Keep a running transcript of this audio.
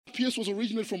Pierce was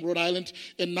originally from Rhode Island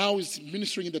and now is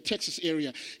ministering in the Texas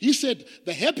area. He said,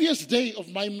 the happiest day of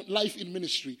my life in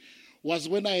ministry was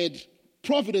when I had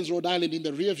Providence, Rhode Island in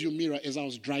the rearview mirror as I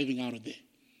was driving out of there.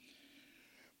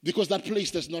 Because that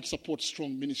place does not support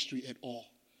strong ministry at all.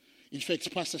 In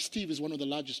fact, Pastor Steve is one of the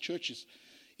largest churches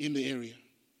in the area.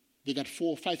 They got 4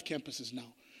 or 5 campuses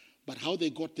now. But how they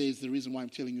got there is the reason why I'm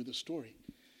telling you the story.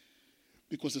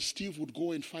 Because Steve would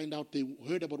go and find out, they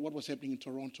heard about what was happening in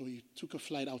Toronto. He took a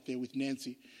flight out there with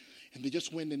Nancy. And they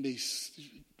just went and they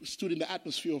stood in the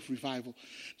atmosphere of revival.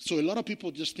 So a lot of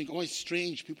people just think, oh, it's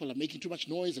strange. People are making too much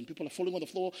noise and people are falling on the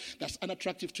floor. That's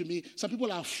unattractive to me. Some people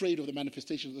are afraid of the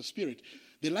manifestations of the Spirit.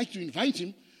 They like to invite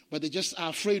him, but they just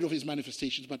are afraid of his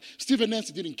manifestations. But Steve and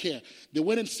Nancy didn't care. They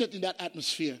went and sat in that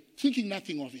atmosphere, thinking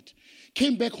nothing of it.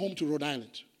 Came back home to Rhode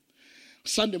Island.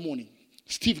 Sunday morning,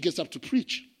 Steve gets up to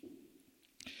preach.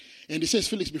 And he says,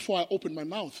 Felix, before I opened my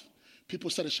mouth, people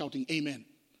started shouting, amen.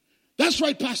 That's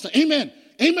right, Pastor. Amen.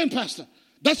 Amen, Pastor.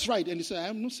 That's right. And he said,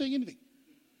 I'm not saying anything.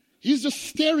 He's just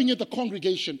staring at the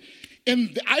congregation.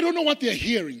 And I don't know what they're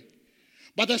hearing.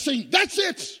 But they're saying, that's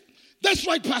it. That's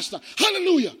right, Pastor.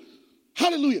 Hallelujah.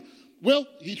 Hallelujah. Well,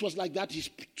 it was like that. He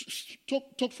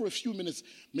talked for a few minutes,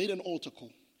 made an altar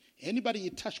call. Anybody he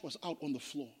touched was out on the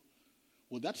floor.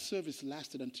 Well, that service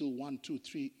lasted until 1, 2,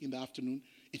 3 in the afternoon.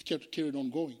 It carried on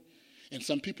going. And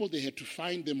some people, they had to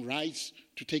find them rides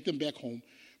to take them back home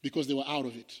because they were out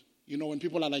of it. You know, when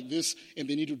people are like this and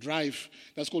they need to drive,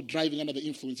 that's called driving under the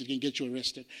influence. It can get you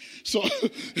arrested. So,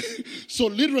 so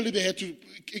literally they had to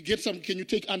get some, can you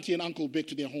take auntie and uncle back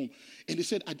to their home? And they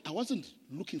said, I wasn't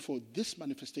looking for this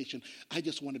manifestation. I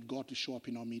just wanted God to show up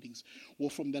in our meetings. Well,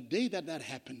 from the day that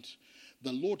happened,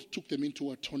 the Lord took them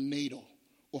into a tornado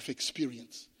of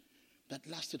experience that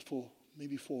lasted for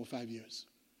maybe 4 or 5 years.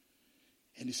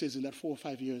 And he says in that 4 or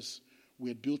 5 years, we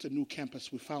had built a new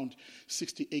campus. We found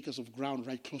 60 acres of ground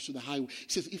right close to the highway. He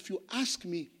says, if you ask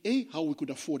me, A, how we could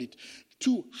afford it,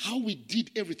 2, how we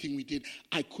did everything we did,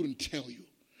 I couldn't tell you.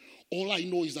 All I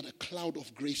know is that a cloud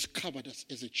of grace covered us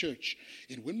as a church.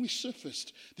 And when we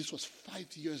surfaced, this was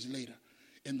 5 years later.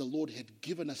 And the Lord had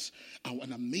given us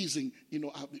an amazing,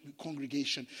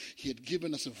 congregation. He had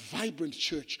given us a vibrant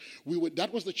church.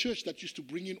 That was the church that used to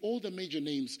bring in all the major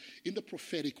names in the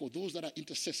prophetic or those that are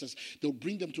intercessors. They'll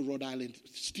bring them to Rhode Island.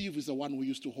 Steve is the one who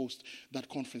used to host that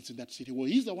conference in that city. Well,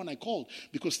 he's the one I called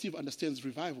because Steve understands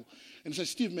revival. And I said,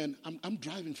 Steve, man, I'm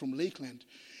driving from Lakeland.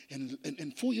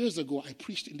 And 4 years ago, I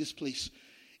preached in this place.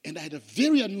 And I had a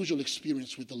very unusual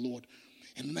experience with the Lord.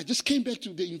 And then I just came back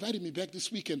they invited me back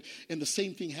this weekend, and the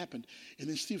same thing happened. And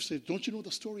then Steve said, don't you know the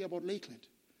story about Lakeland?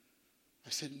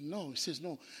 I said, no. He says,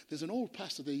 no. There's an old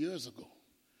pastor there years ago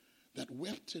that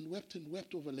wept and wept and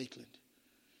wept over Lakeland,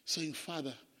 saying,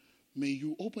 Father, may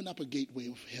you open up a gateway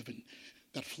of heaven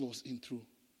that flows in through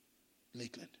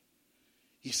Lakeland.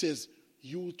 He says,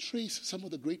 you will trace some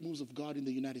of the great moves of God in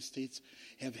the United States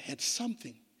have had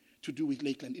something to do with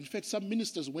Lakeland. In fact, some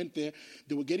ministers went there,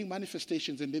 they were getting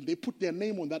manifestations, and then they put their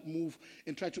name on that move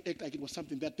and tried to act like it was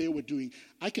something that they were doing.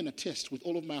 I can attest with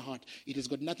all of my heart, it has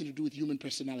got nothing to do with human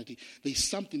personality.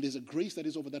 There's a grace that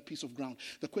is over that piece of ground.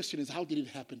 The question is, how did it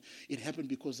happen? It happened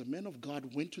because the man of God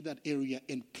went to that area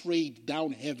and prayed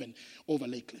down heaven over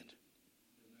Lakeland.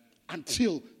 Amen.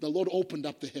 Until the Lord opened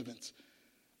up the heavens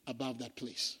above that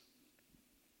place.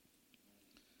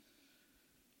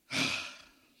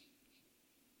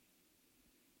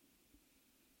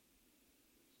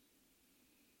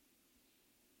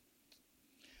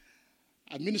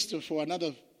 I minister for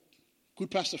another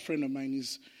good pastor friend of mine.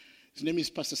 His name is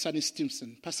Pastor Sonny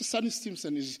Stimson. Pastor Sonny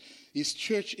Stimson, his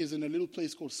church is in a little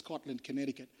place called Scotland,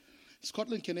 Connecticut.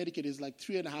 Scotland, Connecticut is like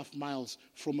 3.5 miles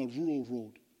from a rural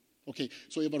road. Okay,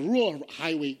 so you have a rural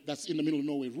highway that's in the middle of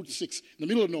nowhere, Route 6, in the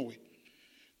middle of nowhere.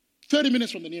 30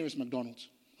 minutes from the nearest McDonald's,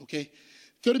 okay?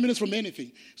 30 minutes from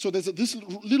anything. So there's this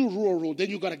little rural road. Then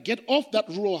you got to get off that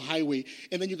rural highway,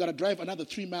 and then you got to drive another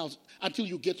 3 miles until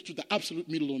you get to the absolute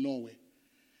middle of nowhere.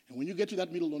 And when you get to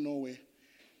that middle of nowhere,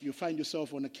 you find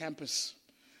yourself on a campus,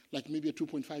 like maybe a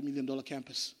 $2.5 million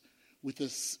campus, with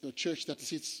a church that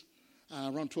sits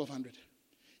around 1,200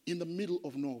 in the middle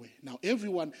of nowhere. Now,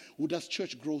 everyone who does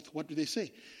church growth, what do they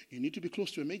say? You need to be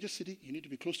close to a major city, you need to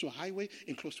be close to a highway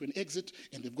and close to an exit,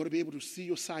 and they've got to be able to see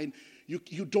your sign.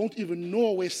 You don't even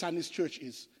know where Sonny's church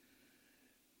is.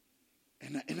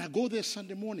 And I go there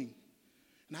Sunday morning,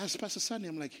 and I ask Pastor Sonny,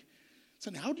 I'm like,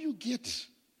 Sonny, how do you get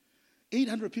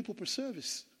 800 people per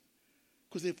service?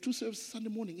 Because they have 2 services Sunday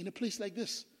morning in a place like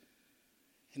this.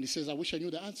 And he says, I wish I knew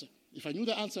the answer. If I knew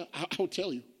the answer, I'll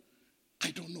tell you.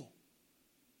 I don't know.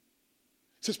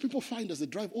 He says people find us, they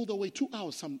drive all the way 2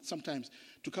 hours sometimes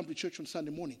to come to church on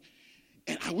Sunday morning.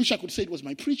 And I wish I could say it was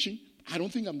my preaching. I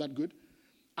don't think I'm that good.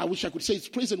 I wish I could say it's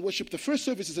praise and worship. The first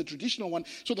service is a traditional one.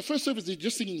 So the first service is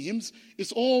just singing hymns.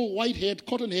 It's all white-haired,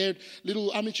 cotton-haired,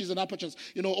 little Amiches and Apaches,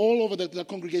 all over the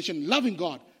congregation, loving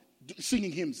God,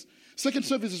 singing hymns. Second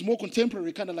service is more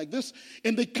contemporary, kind of like this.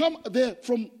 And they come there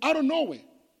from out of nowhere.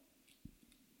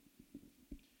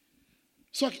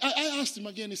 So I asked him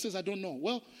again. He says, I don't know.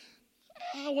 Well,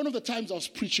 one of the times I was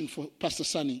preaching for Pastor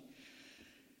Sunny,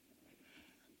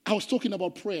 I was talking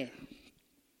about prayer,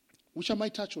 which I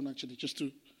might touch on actually,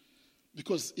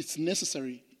 because it's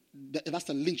necessary. That's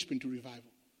the linchpin to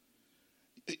revival.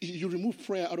 You remove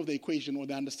prayer out of the equation or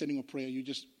the understanding of prayer, you're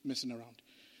just messing around.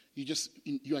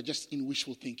 You are just in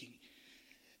wishful thinking.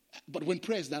 But when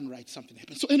prayer is done right, something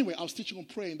happens. So anyway, I was teaching on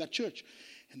prayer in that church,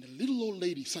 and the little old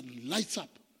lady suddenly lights up.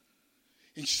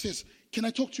 And she says, can I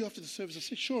talk to you after the service? I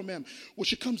said, sure, ma'am. Well,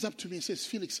 she comes up to me and says,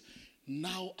 Felix,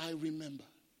 now I remember.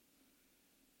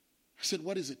 I said,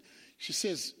 what is it? She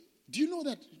says, do you know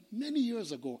that many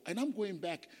years ago, and I'm going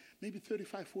back maybe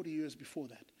 35, 40 years before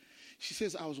that, she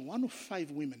says, I was one of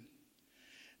 5 women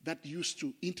that used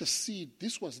to intercede.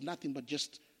 This was nothing but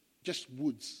just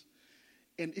woods.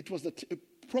 And it was a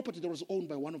property that was owned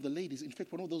by one of the ladies. In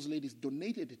fact, one of those ladies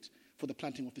donated it for the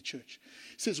planting of the church.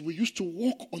 It says, we used to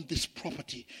walk on this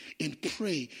property and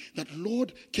pray that,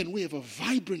 Lord, can we have a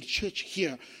vibrant church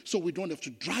here so we don't have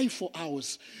to drive for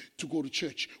hours to go to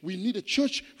church? We need a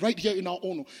church right here in our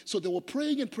own. So they were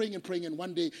praying and praying and praying, and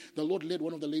one day the Lord led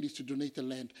one of the ladies to donate the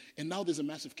land. And now there's a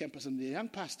massive campus, and the young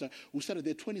pastor who started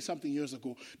there 20-something years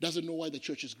ago doesn't know why the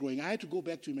church is growing. I had to go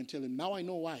back to him and tell him, now I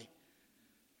know why.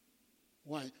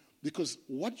 Why? Because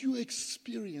what you're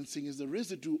experiencing is the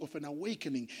residue of an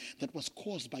awakening that was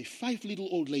caused by 5 little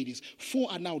old ladies.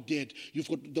 4 are now dead. You've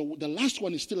got the last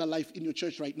one is still alive in your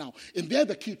church right now. And they're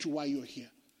the key to why you're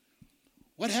here.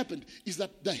 What happened is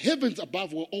that the heavens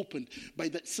above were opened by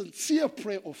the sincere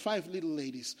prayer of 5 little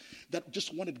ladies that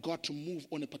just wanted God to move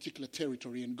on a particular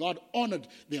territory. And God honored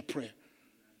their prayer.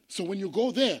 So when you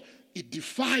go there, it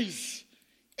defies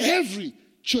every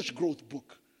church growth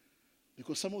book.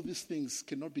 Because some of these things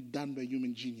cannot be done by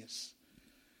human genius.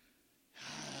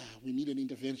 We need an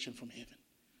intervention from heaven.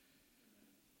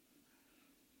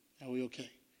 Are we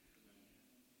okay?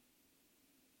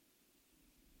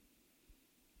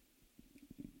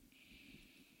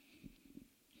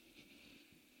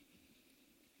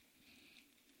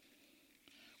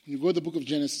 When you go to the book of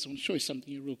Genesis, I want to show you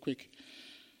something here real quick.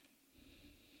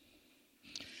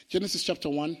 Genesis chapter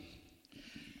 1.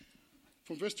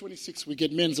 From verse 26, we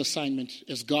get man's assignment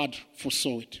as God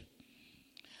foresaw it.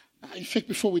 In fact,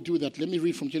 before we do that, let me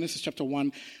read from Genesis chapter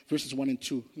 1, verses 1 and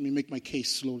 2. Let me make my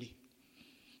case slowly.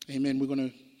 Amen. We're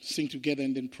going to sing together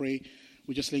and then pray.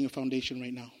 We're just laying a foundation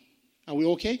right now. Are we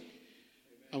okay?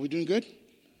 Are we doing good?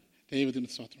 Everything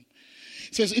is awesome.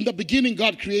 It says, in the beginning,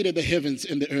 God created the heavens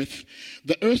and the earth.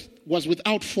 The earth was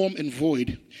without form and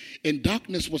void, and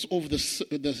darkness was over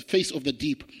the face of the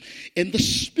deep. And the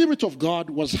Spirit of God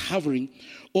was hovering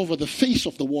over the face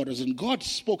of the waters. And God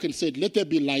spoke and said, let there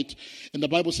be light. And the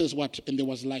Bible says what? And there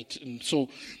was light. And so,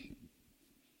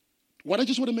 what I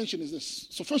just want to mention is this.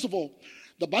 So first of all,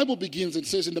 the Bible begins and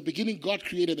says, in the beginning, God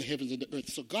created the heavens and the earth.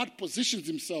 So God positions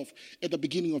himself at the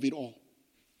beginning of it all.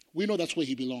 We know that's where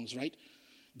he belongs, right?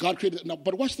 God created, now,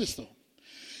 but watch this though.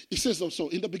 It says though, so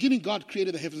in the beginning God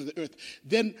created the heavens and the earth.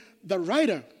 Then the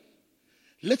writer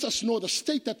lets us know the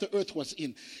state that the earth was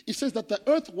in. It says that the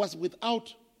earth was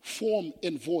without form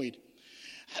and void.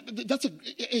 That's a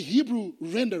Hebrew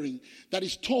rendering that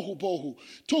is tohu bohu.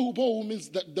 Tohu bohu means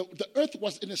that the earth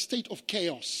was in a state of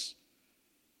chaos.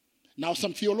 Now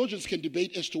some theologians can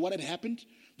debate as to what had happened.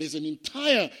 There's an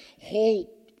entire whole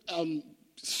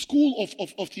school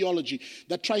of theology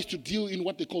that tries to deal in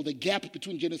what they call the gap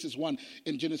between Genesis 1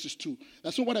 and Genesis 2.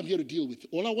 That's not what I'm here to deal with.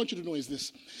 All I want you to know is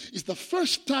this. It's the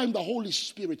first time the Holy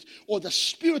Spirit or the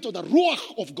Spirit or the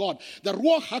Ruach of God, the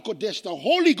Ruach HaKodesh, the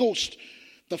Holy Ghost,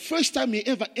 the first time he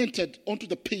ever entered onto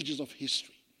the pages of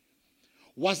history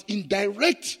was in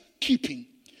direct keeping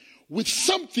with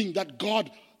something that God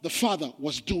the Father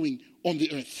was doing on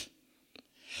the earth.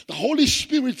 The Holy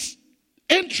Spirit's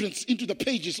entrance into the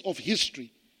pages of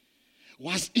history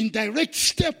was in direct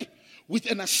step with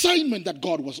an assignment that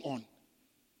God was on,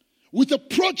 with a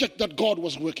project that God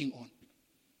was working on.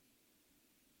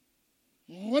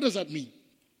 What does that mean?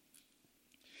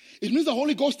 It means the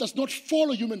Holy Ghost does not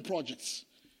follow human projects.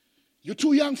 You're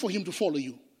too young for him to follow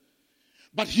you.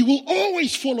 But he will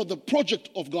always follow the project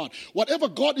of God. Whatever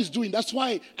God is doing, that's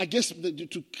why, I guess,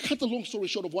 to cut the long story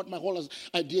short of what my whole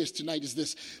idea is tonight is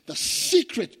this. The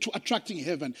secret to attracting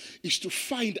heaven is to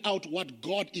find out what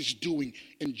God is doing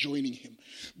and joining him.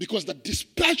 Because the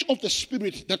dispatch of the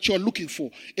Spirit that you are looking for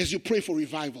as you pray for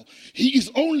revival, he is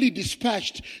only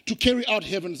dispatched to carry out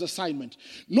heaven's assignment.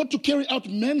 Not to carry out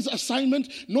men's assignment,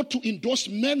 not to endorse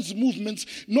men's movements,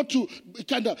 not to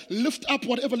kind of lift up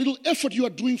whatever little effort you are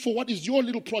doing for what is your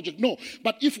little project. No,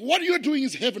 but if what you're doing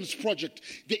is heaven's project,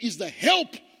 there is the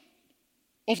help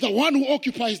of the one who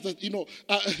occupies the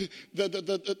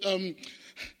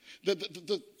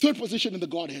third position in the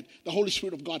Godhead, the Holy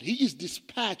Spirit of God. He is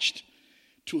dispatched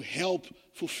to help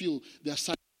fulfill the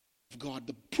assignment of God.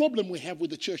 The problem we have with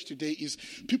the church today is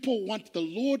people want the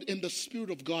Lord and the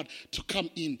Spirit of God to come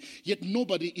in, yet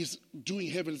nobody is doing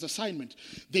heaven's assignment.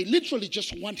 They literally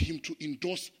just want him to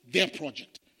endorse their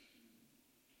project,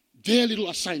 their little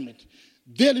assignment,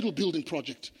 their little building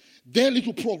project, their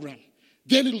little program,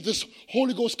 their little this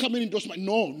Holy Ghost come and endorse my.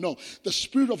 No. The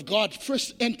Spirit of God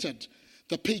first entered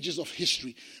the pages of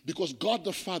history because God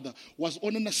the Father was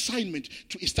on an assignment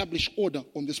to establish order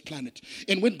on this planet.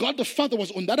 And when God the Father was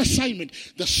on that assignment,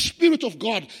 the Spirit of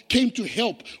God came to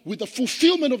help with the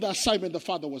fulfillment of the assignment the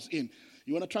Father was in.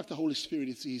 You want to attract the Holy Spirit,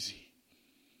 it's easy.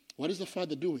 What is the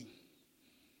Father doing?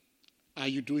 Are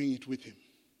you doing it with him?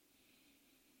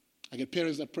 I get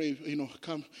parents that pray,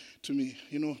 come to me,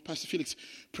 Pastor Felix,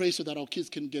 pray so that our kids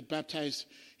can get baptized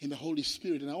in the Holy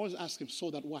Spirit. And I always ask him, so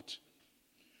that what?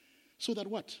 So that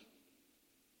what?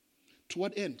 To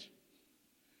what end?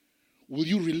 Will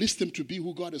you release them to be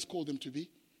who God has called them to be?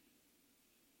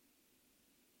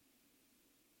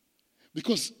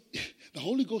 Because the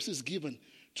Holy Ghost is given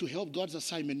to help God's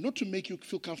assignment, not to make you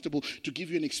feel comfortable, to give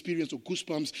you an experience of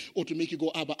goosebumps, or to make you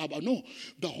go, Abba, Abba. No,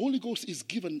 the Holy Ghost is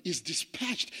given, is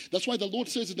dispatched. That's why the Lord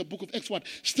says in the book of Acts, what?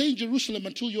 Stay in Jerusalem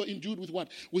until you're endued with what?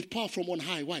 With power from on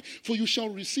high. Why? For you shall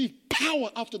receive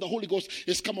power after the Holy Ghost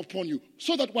has come upon you.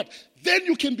 So that what? Then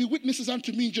you can be witnesses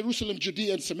unto me in Jerusalem,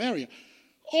 Judea, and Samaria.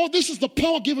 Oh, this is the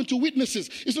power given to witnesses.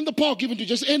 It's not the power given to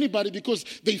just anybody because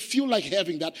they feel like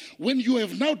having that. When you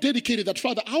have now dedicated that,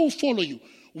 Father, I will follow you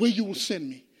where you will send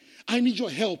me. I need your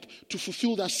help to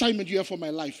fulfill the assignment you have for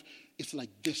my life. It's like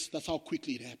this. That's how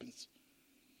quickly it happens.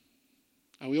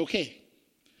 Are we okay?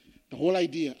 The whole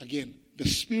idea, again, the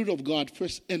Spirit of God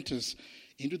first enters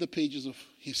into the pages of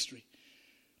history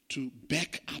to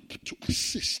back up, to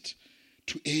assist,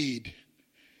 to aid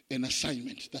an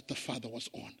assignment that the Father was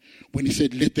on. When he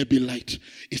said, let there be light,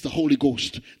 it's the Holy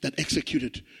Ghost that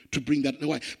executed to bring that.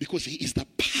 Why? Because he is the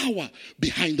power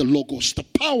behind the Logos. The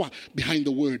power behind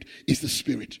the word is the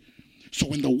Spirit. So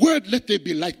when the word, let there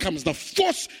be light, comes, the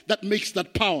force that makes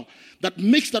that power, that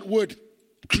makes that word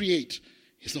create,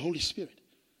 is the Holy Spirit.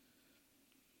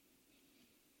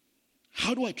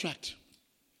 How do I attract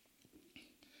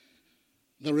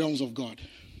the realms of God?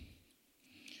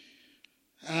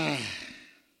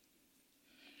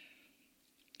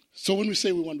 So when we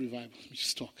say we want revival, let me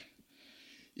just talk.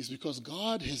 It's because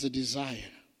God has a desire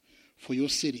for your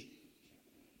city,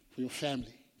 for your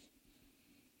family.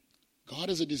 God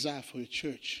has a desire for your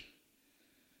church.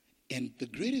 And the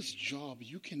greatest job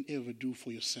you can ever do for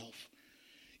yourself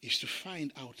is to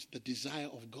find out the desire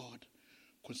of God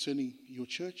concerning your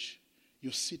church,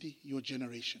 your city, your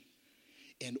generation.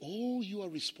 And all you are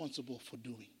responsible for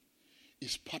doing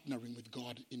is partnering with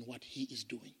God in what he is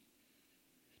doing.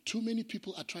 Too many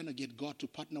people are trying to get God to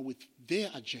partner with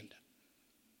their agenda.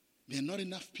 There are not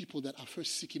enough people that are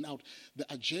first seeking out the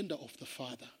agenda of the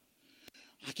Father.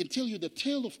 I can tell you the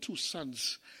tale of two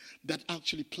sons that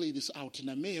actually play this out,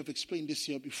 and I may have explained this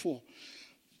here before.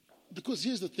 Because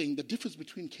here's the thing, the difference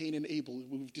between Cain and Abel,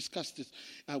 we've discussed this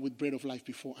with Bread of Life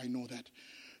before, I know that.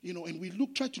 And we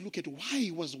try to look at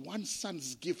why was one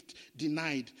son's gift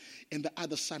denied and the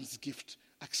other son's gift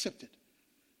accepted.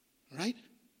 Right?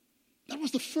 That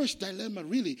was the first dilemma,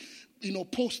 really,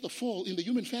 post the fall in the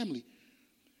human family.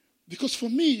 Because for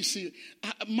me, you see,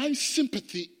 my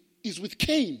sympathy is with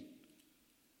Cain.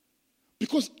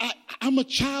 Because I'm a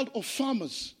child of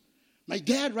farmers. My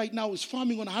dad right now is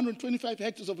farming on 125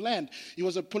 hectares of land. He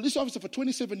was a police officer for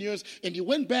 27 years, and he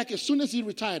went back, as soon as he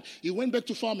retired, he went back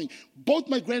to farming. Both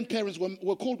my grandparents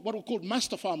were called what were called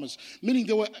master farmers, meaning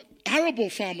they were arable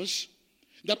farmers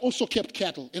that also kept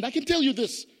cattle. And I can tell you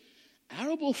this,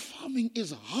 arable farming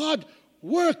is hard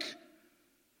work.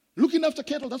 Looking after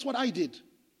cattle, that's what I did.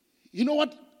 You know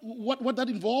what that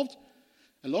involved?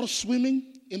 A lot of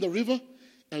swimming in the river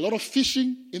A lot of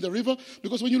fishing in the river,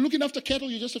 because when you're looking after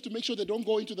cattle, you just have to make sure they don't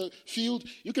go into the field.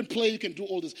 You can play, you can do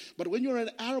all this. But when you're an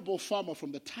arable farmer,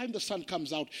 from the time the sun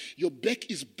comes out, your back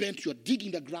is bent, you're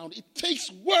digging the ground. It takes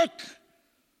work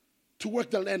to work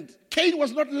the land. Cain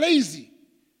was not lazy.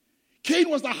 Cain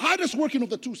was the hardest working of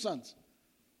the two sons.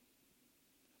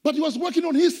 But he was working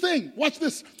on his thing. Watch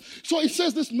this. So it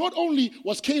says this, not only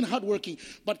was Cain hardworking,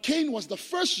 but Cain was the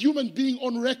first human being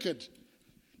on record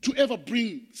to ever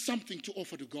bring something to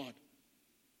offer to God.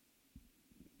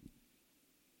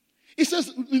 It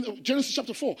says in Genesis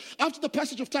chapter 4, after the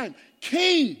passage of time,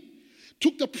 Cain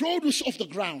took the produce of the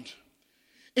ground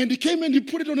and he came and he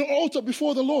put it on an altar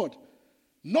before the Lord.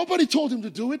 Nobody told him to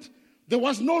do it. There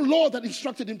was no law that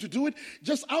instructed him to do it.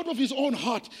 Just out of his own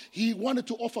heart, he wanted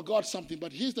to offer God something.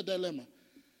 But here's the dilemma.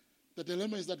 The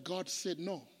dilemma is that God said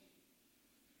no.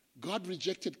 God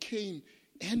rejected Cain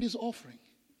and his offering.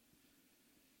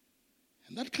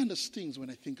 And that kind of stings when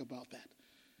I think about that.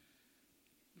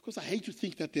 Because I hate to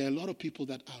think that there are a lot of people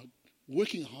that are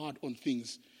working hard on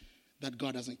things that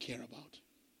God doesn't care about.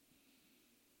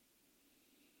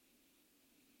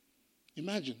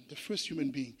 Imagine the first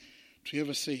human being to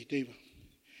ever say, David,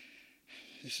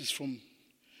 this is from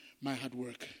my hard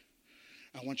work.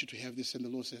 I want you to have this. And the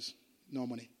Lord says, no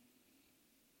money.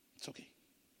 It's okay.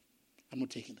 I'm not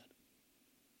taking that.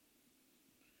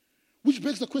 Which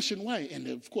begs the question, why? And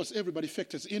of course, everybody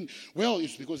factors in, well,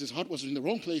 it's because his heart was in the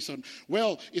wrong place, and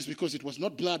well, it's because it was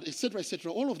not blood, etc.,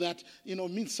 etc. All of that,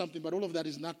 means something, but all of that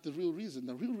is not the real reason.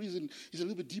 The real reason is a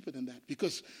little bit deeper than that,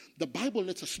 because the Bible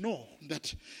lets us know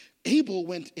that Abel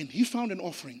went and he found an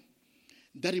offering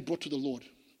that he brought to the Lord.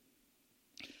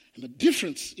 And the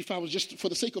difference, if I was just, for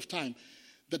the sake of time,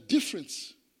 the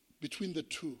difference between the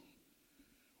two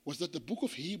was that the book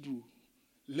of Hebrew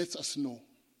lets us know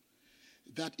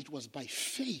that it was by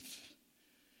faith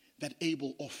that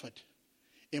Abel offered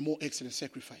a more excellent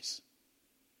sacrifice.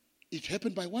 It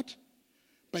happened by what?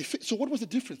 By faith. So what was the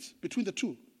difference between the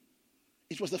two?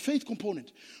 It was the faith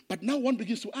component. But now one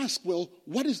begins to ask, well,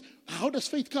 how does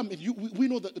faith come? And we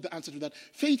know the answer to that.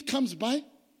 Faith comes by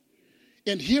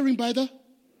and hearing by the.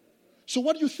 So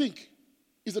what do you think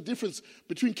is the difference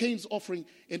between Cain's offering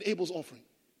and Abel's offering?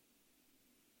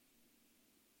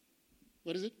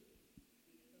 What is it?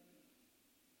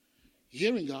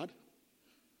 Hearing God.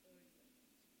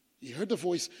 He heard the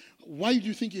voice. Why do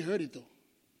you think he heard it though?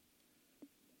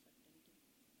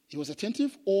 He was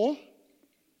attentive, or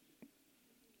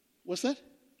what's that?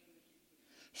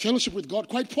 Fellowship with God,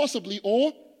 quite possibly,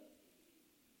 or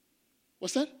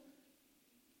what's that?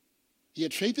 He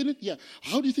had faith in it? Yeah.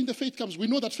 How do you think the faith comes? We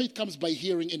know that faith comes by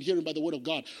hearing, and hearing by the word of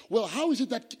God. Well, how is it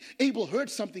that Abel heard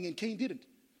something and Cain didn't?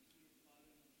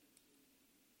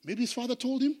 Maybe his father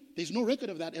told him. There's no record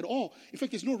of that at all. In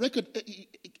fact, there's no record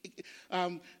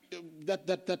that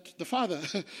the father,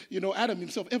 Adam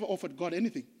himself, ever offered God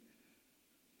anything.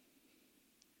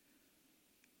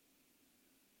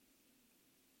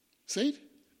 Say it.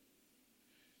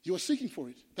 He was seeking for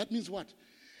it. That means what?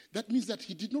 That means that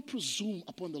he did not presume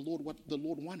upon the Lord what the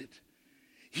Lord wanted.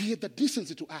 He had the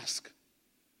decency to ask.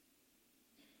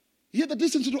 He had the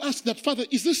decency to ask that, Father,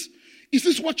 is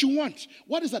this what you want?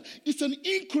 What is that? It's an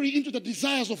inquiry into the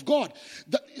desires of God.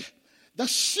 The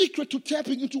secret to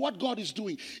tapping into what God is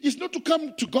doing is not to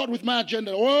come to God with my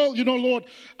agenda. Well, Lord,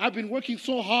 I've been working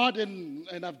so hard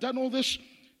and I've done all this.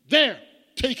 There,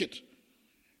 take it.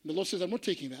 And the Lord says, I'm not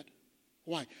taking that.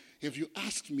 Why? Have you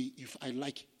asked me if I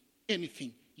like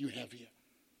anything you have here?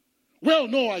 Well,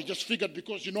 no, I just figured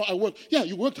because, I worked. Yeah,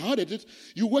 you worked hard at it.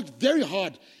 You worked very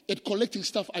hard at collecting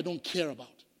stuff I don't care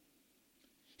about.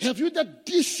 Have you the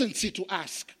decency to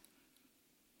ask?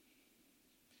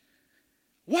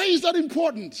 Why is that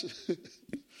important?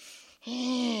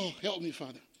 Oh, help me,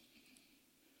 Father.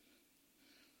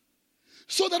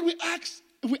 So that we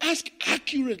ask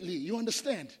accurately, you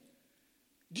understand?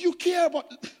 Do you care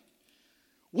about...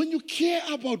 When you care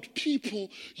about people,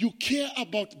 you care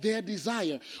about their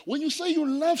desire. When you say you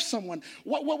love someone,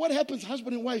 what happens,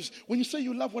 husband and wives, when you say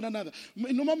you love one another?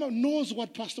 Mama knows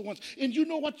what pastor wants, and you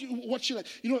know what she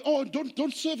likes.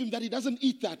 Don't serve him that he doesn't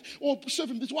eat that, or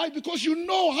serve him this. Why? Because you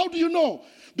know. How do you know?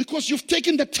 Because you've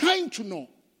taken the time to know.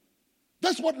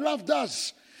 That's what love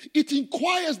does. It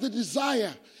inquires the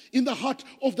desire in the heart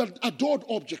of the adored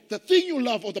object, the thing you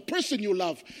love or the person you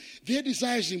love. Their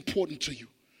desire is important to you.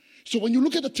 So when you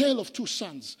look at the tale of two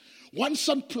sons, one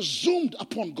son presumed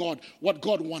upon God what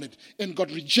God wanted, and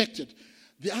God rejected.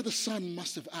 The other son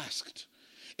must have asked.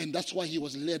 And that's why he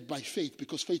was led by faith,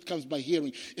 because faith comes by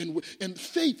hearing. And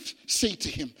faith said to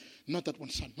him, not that one,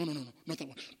 son. No, not that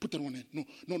one. Put that one in.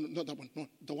 No, not that one. No,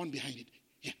 the one behind it.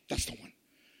 Yeah, that's the one.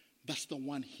 That's the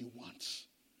one he wants.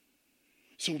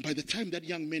 So by the time that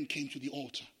young man came to the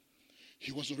altar,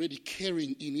 he was already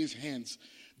carrying in his hands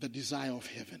the desire of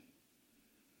heaven.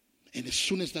 And as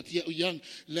soon as that young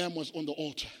lamb was on the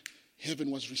altar, heaven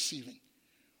was receiving.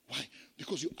 Why?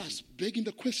 Because you ask, begging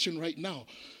the question right now,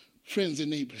 friends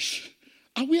and neighbors,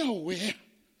 are we aware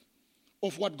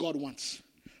of what God wants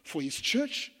for his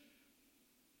church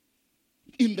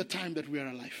in the time that we are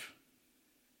alive?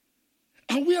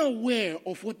 Are we aware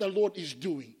of what the Lord is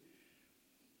doing?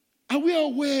 Are we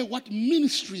aware what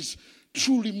ministries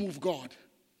truly move God?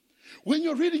 When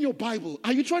you're reading your Bible,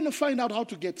 are you trying to find out how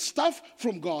to get stuff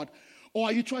from God, or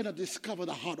are you trying to discover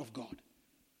the heart of God?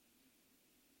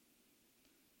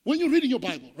 When you're reading your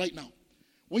Bible right now,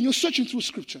 when you're searching through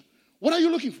Scripture, what are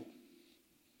you looking for?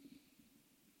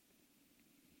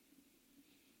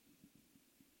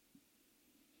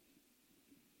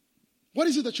 What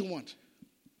is it that you want?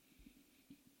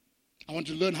 I want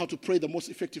to learn how to pray the most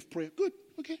effective prayer. Good,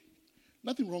 okay.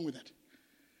 Nothing wrong with that.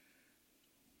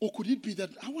 Or could it be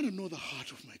that I want to know the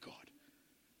heart of my God?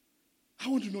 I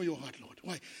want to know your heart, Lord.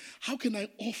 Why? How can I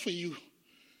offer you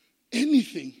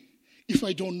anything if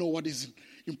I don't know what is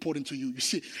important to you? You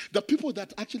see, the people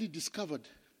that actually discovered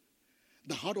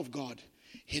the heart of God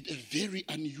had a very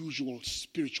unusual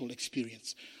spiritual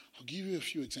experience. I'll give you a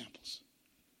few examples.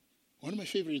 One of my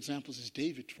favorite examples is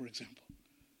David, for example.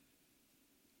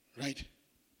 Right?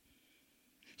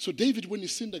 So David, when he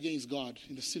sinned against God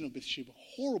in the sin of Bathsheba,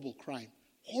 horrible crime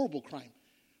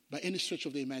by any stretch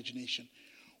of the imagination.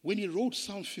 When he wrote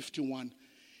Psalm 51,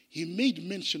 he made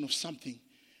mention of something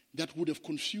that would have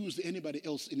confused anybody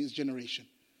else in his generation.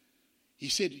 He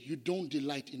said, you don't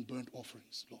delight in burnt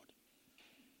offerings, Lord.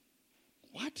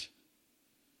 What?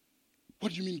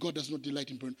 What do you mean God does not delight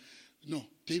in burnt? No,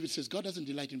 David says God doesn't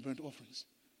delight in burnt offerings.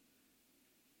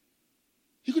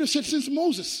 He could have said since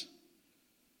Moses.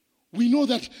 We know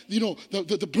that,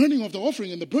 the burning of the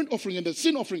offering and the burnt offering and the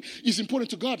sin offering is important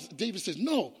to God. David says,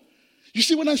 no. You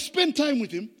see, when I spent time with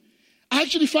him, I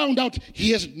actually found out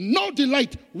he has no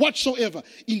delight whatsoever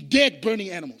in dead, burning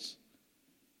animals.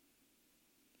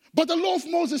 But the law of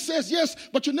Moses says, yes,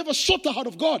 but you never sought the heart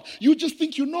of God. You just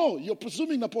think you know. You're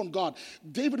presuming upon God.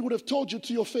 David would have told you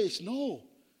to your face, no.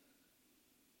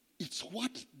 It's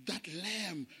what that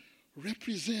lamb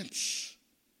represents.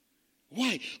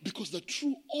 Why? Because the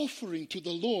true offering to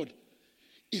the Lord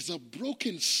is a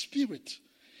broken spirit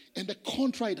and a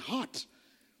contrite heart.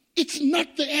 It's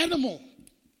not the animal.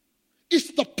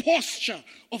 It's the posture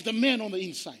of the man on the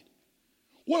inside.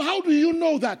 Well, how do you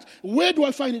know that? Where do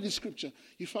I find it in Scripture?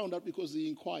 He found out because he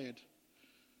inquired.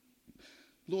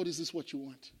 Lord, is this what you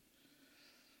want?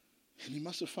 And he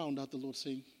must have found out the Lord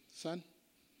saying, son,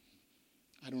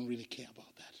 I don't really care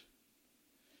about that.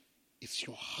 It's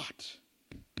your heart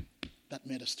that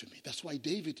matters to me. That's why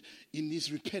David, in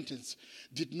his repentance,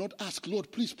 did not ask, Lord,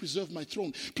 please preserve my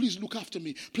throne. Please look after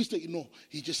me. Please take it. No,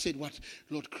 he just said what?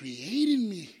 Lord, create in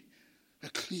me a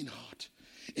clean heart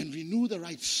and renew the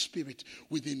right spirit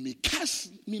within me.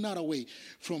 Cast me not away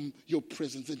from your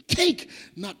presence and take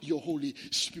not your Holy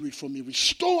Spirit from me.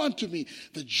 Restore unto me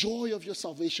the joy of your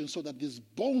salvation so that these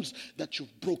bones that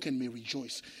you've broken may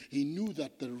rejoice. He knew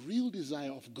that the real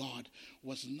desire of God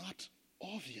was not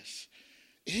obvious.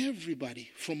 Everybody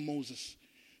from Moses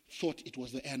thought it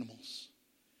was the animals.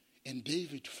 And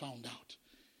David found out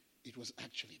it was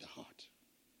actually the heart.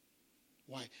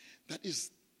 Why? That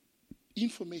is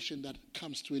information that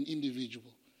comes to an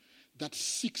individual that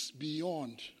seeks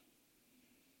beyond.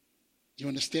 You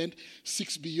understand?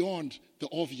 Seeks beyond the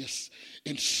obvious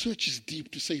and searches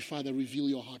deep to say, Father, reveal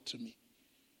your heart to me.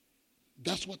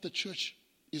 That's what the church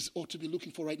ought to be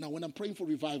looking for right now. When I'm praying for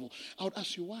revival, I would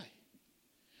ask you why.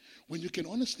 When you can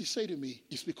honestly say to me,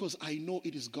 it's because I know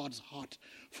it is God's heart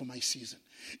for my season.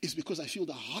 It's because I feel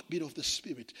the heartbeat of the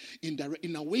Spirit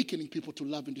in awakening people to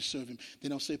love and to serve Him.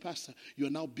 Then I'll say, Pastor, you're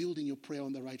now building your prayer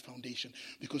on the right foundation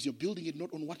because you're building it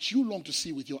not on what you long to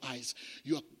see with your eyes.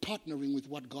 You are partnering with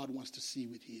what God wants to see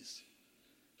with His.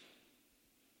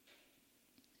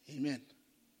 Amen.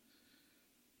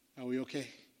 Are we okay?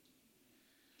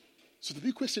 So the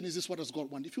big question is this: what does God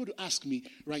want? If you were to ask me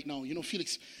right now,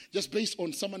 Felix, just based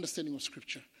on some understanding of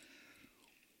Scripture,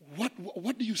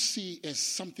 what do you see as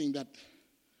something that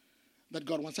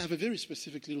God wants? I have a very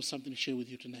specific little something to share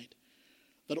with you tonight.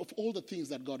 That of all the things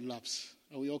that God loves,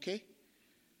 are we okay?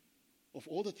 Of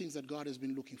all the things that God has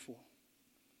been looking for.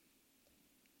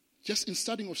 Just in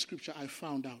studying of Scripture, I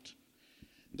found out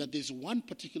that there's one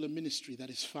particular ministry that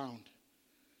is found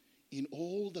in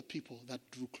all the people that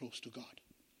drew close to God.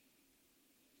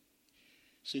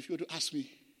 So if you were to ask me,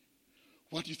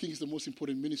 what do you think is the most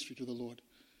important ministry to the Lord?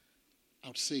 I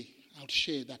would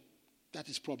share that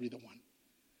is probably the one.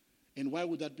 And why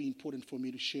would that be important for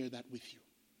me to share that with you?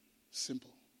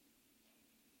 Simple.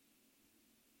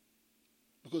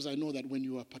 Because I know that when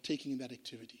you are partaking in that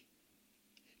activity,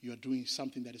 you are doing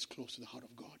something that is close to the heart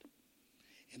of God.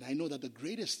 And I know that the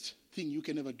greatest thing you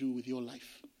can ever do with your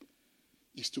life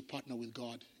is to partner with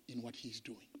God in what He's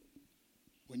doing.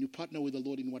 When you partner with the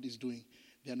Lord in what He's doing,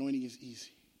 the anointing is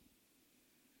easy.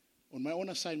 On my own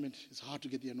assignment, it's hard to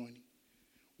get the anointing.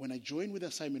 When I join with the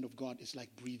assignment of God, it's like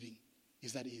breathing.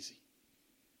 It's that easy.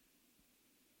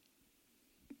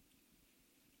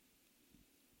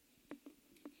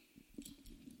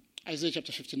 Isaiah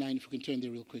chapter 59, if you can turn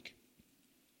there real quick.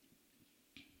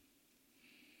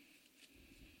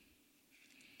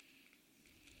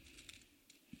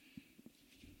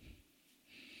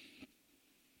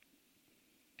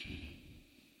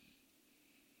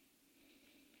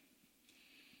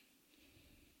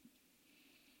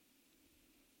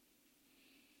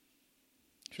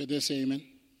 If you're there, say amen.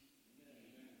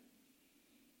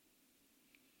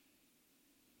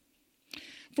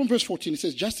 From verse 14, it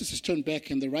says, justice is turned back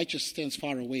and the righteous stands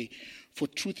far away, for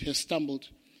truth has stumbled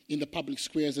in the public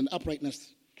squares and uprightness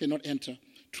cannot enter.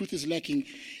 Truth is lacking,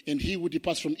 and he who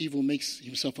departs from evil makes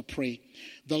himself a prey.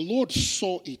 The Lord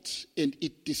saw it, and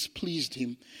it displeased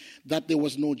him that there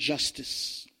was no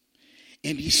justice.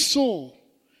 And he saw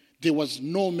there was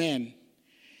no man,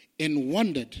 and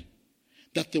wondered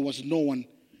that there was no one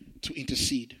to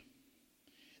intercede.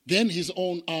 Then his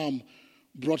own arm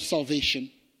brought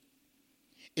salvation,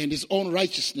 and his own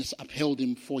righteousness upheld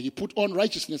him. For he put on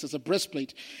righteousness as a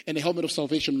breastplate and a helmet of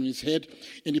salvation on his head,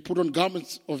 and he put on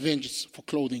garments of vengeance for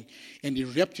clothing, and he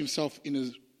wrapped himself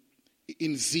in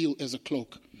zeal as a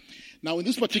cloak. Now, in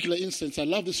this particular instance, I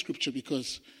love this scripture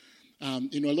because, a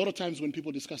lot of times when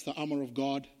people discuss the armor of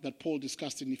God that Paul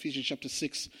discussed in Ephesians chapter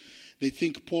 6, they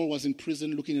think Paul was in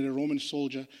prison looking at a Roman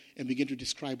soldier and began to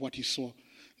describe what he saw.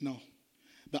 No.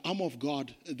 The armor of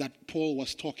God that Paul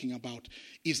was talking about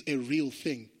is a real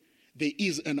thing. There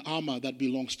is an armor that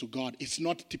belongs to God. It's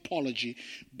not typology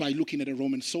by looking at a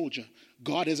Roman soldier.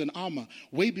 God has an armor.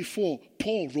 Way before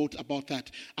Paul wrote about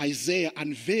that, Isaiah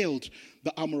unveiled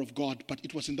the armor of God, but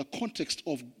it was in the context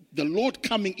of the Lord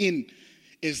coming in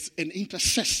as an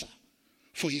intercessor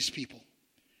for his people.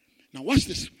 Now watch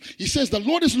this. He says the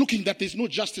Lord is looking that there's no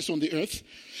justice on the earth.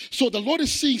 So the Lord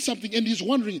is seeing something and he's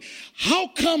wondering, how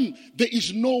come there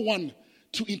is no one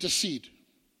to intercede?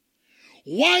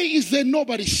 Why is there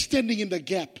nobody standing in the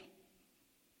gap?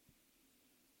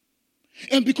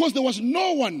 And because there was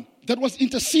no one that was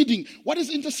interceding, what is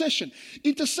intercession?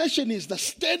 Intercession is the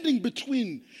standing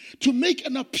between to make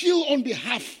an appeal on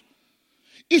behalf.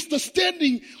 It's the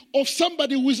standing of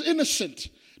somebody who is innocent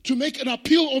to make an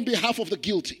appeal on behalf of the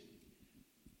guilty.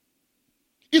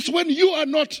 It's when you are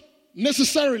not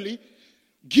necessarily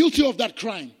guilty of that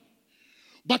crime,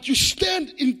 but you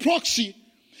stand in proxy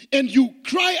and you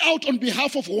cry out on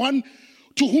behalf of one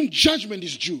to whom judgment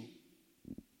is due.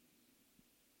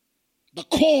 The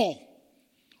call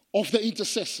of the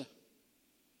intercessor.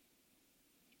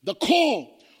 The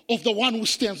call of the one who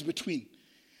stands between.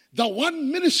 The one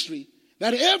ministry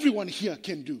that everyone here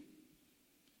can do.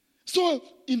 So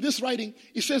in this writing,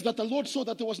 it says that the Lord saw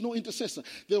that there was no intercessor.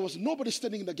 There was nobody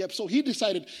standing in the gap. So he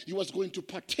decided he was going to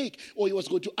partake, or he was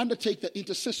going to undertake the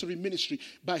intercessory ministry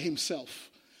by himself.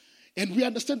 And we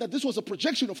understand that this was a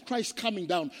projection of Christ coming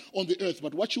down on the earth.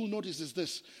 But what you'll notice is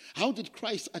this. How did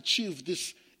Christ achieve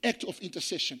this act of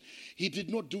intercession? He did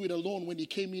not do it alone. When he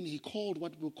came in, he called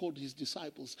what we called his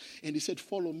disciples. And he said,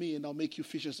 follow me and I'll make you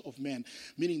fishers of men.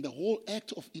 Meaning the whole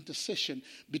act of intercession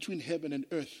between heaven and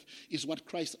earth is what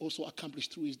Christ also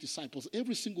accomplished through his disciples.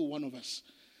 Every single one of us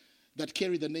that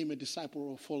carry the name a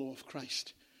disciple or follower of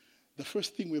Christ, the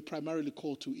first thing we're primarily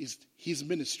called to is his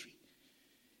ministry.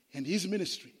 And his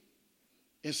ministry,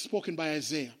 as spoken by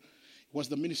Isaiah, was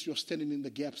the ministry of standing in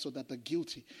the gap so that the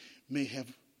guilty may have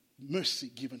mercy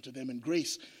given to them and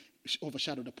grace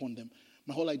overshadowed upon them.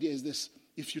 My whole idea is this.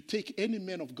 If you take any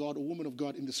man of God or woman of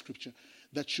God in the scripture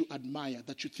that you admire,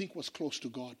 that you think was close to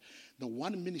God, the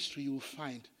one ministry you will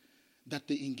find that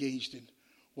they engaged in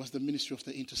was the ministry of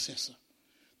the intercessor,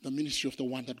 the ministry of the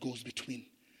one that goes between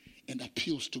and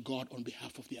appeals to God on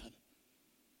behalf of the other.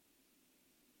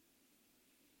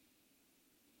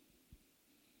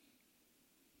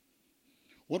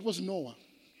 What was Noah?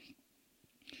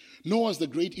 Noah is the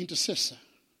great intercessor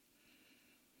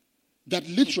that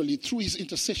literally, through his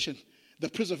intercession, the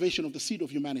preservation of the seed of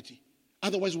humanity.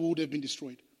 Otherwise, we would have been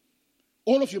destroyed.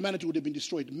 all of humanity would have been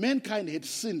destroyed. Mankind had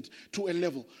sinned to a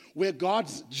level where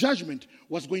God's judgment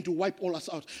was going to wipe all us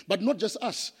out. But not just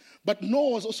us, but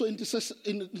Noah was also an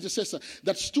intercessor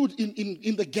that stood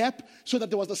in the gap so that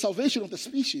there was the salvation of the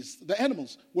species. The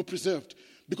animals were preserved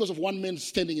because of one man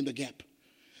standing in the gap.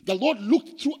 The Lord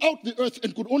looked throughout the earth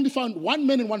and could only find one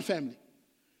man and one family.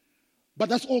 But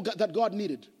that's all that God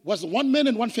needed, was one man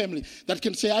and one family that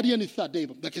can say,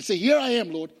 that can say, here I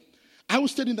am, Lord. I will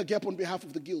stand in the gap on behalf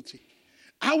of the guilty.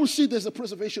 I will see there's a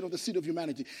preservation of the seed of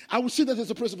humanity. I will see that there's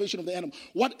a preservation of the animal.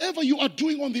 Whatever you are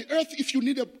doing on the earth, if you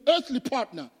need an earthly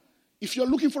partner, if you're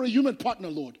looking for a human partner,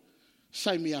 Lord,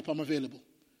 sign me up. I'm available.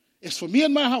 As for me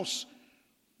and my house,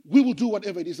 we will do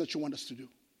whatever it is that you want us to do.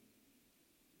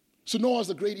 So Noah was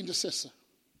the great intercessor,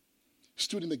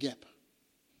 stood in the gap.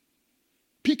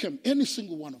 Pick him, any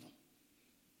single one of them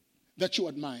that you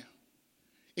admire.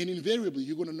 And invariably,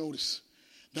 you're going to notice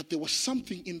that there was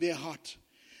something in their heart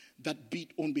that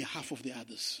beat on behalf of the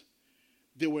others.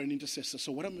 They were an intercessor.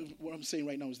 So what I'm saying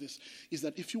right now is this, is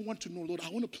that if you want to know, Lord, I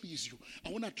want to please you. I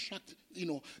want to attract,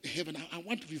 heaven. I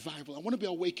want revival. I want to be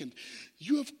awakened.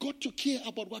 You have got to care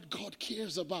about what God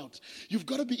cares about. You've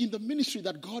got to be in the ministry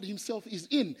that God himself is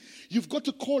in. You've got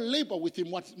to co-labor with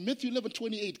him. What Matthew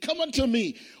 11:28, come unto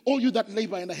me, all you that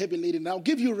labor and are heavy laden, and I'll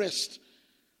give you rest.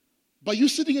 But you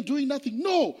sitting and doing nothing?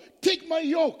 No, take my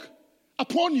yoke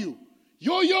upon you.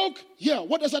 Your yoke,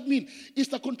 what does that mean? It's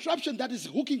the contraption that is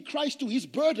hooking Christ to his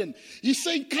burden. He's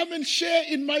saying, come and share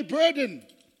in my burden,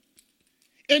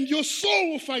 and your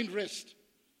soul will find rest.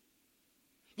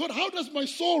 Lord, how does my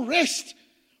soul rest?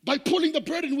 By pulling the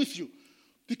burden with you.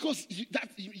 Because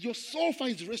your soul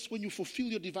finds rest when you fulfill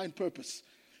your divine purpose.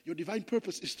 Your divine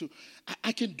purpose is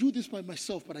I can do this by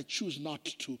myself, but I choose not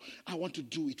to. I want to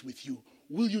do it with you.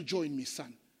 Will you join me,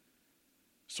 son?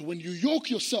 So when you yoke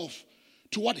yourself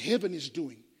to what heaven is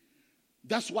doing,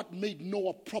 that's what made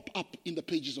Noah prop up in the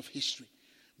pages of history.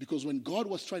 Because when God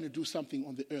was trying to do something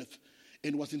on the earth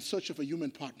and was in search of a human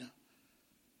partner,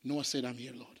 Noah said, I'm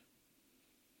here, Lord.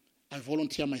 I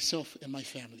volunteer myself and my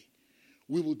family.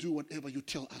 We will do whatever you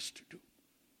tell us to do.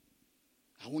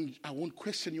 I won't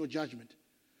question your judgment.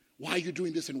 Why are you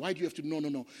doing this and why do you have to?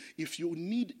 No. If you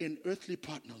need an earthly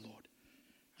partner, Lord,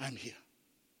 I'm here.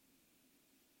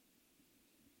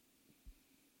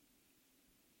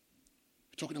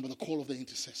 We're talking about the call of the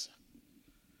intercessor.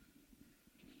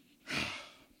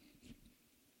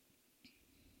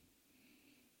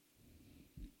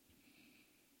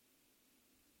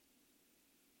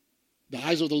 The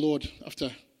eyes of the Lord,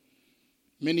 after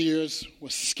many years, were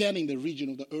scanning the region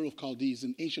of the Ur of Chaldees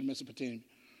in ancient Mesopotamia.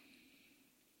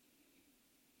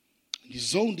 He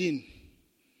zoned in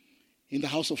the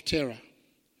house of Terah.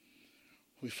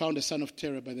 We found a son of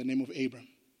Terah by the name of Abram.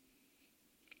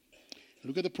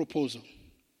 Look at the proposal.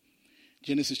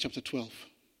 Genesis chapter 12.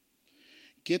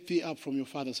 Get thee up from your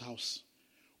father's house.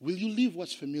 Will you leave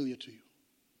what's familiar to you?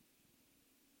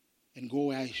 And go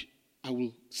where I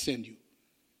will send you.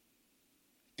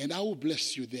 And I will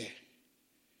bless you there.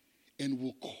 And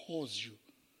will cause you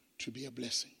to be a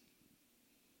blessing.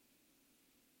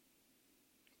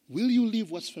 Will you leave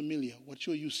what's familiar, what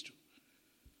you're used to?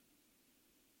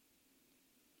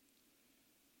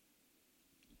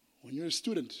 When you're a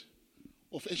student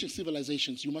of ancient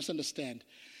civilizations, you must understand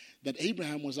that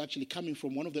Abraham was actually coming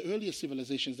from one of the earliest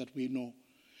civilizations that we know.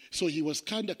 So he was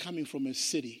kind of coming from a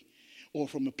city or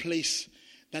from a place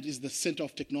that is the center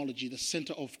of technology, the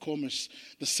center of commerce,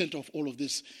 the center of all of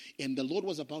this. And the Lord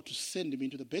was about to send him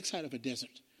into the backside of a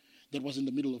desert that was in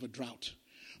the middle of a drought.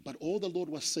 But all the Lord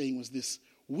was saying was this: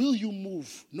 will you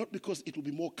move? Not because it will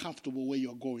be more comfortable where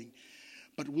you're going,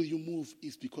 but will you move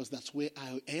is because that's where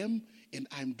I am and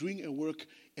I'm doing a work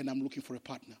and I'm looking for a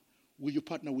partner. Will you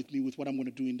partner with me with what I'm going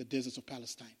to do in the deserts of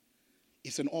Palestine?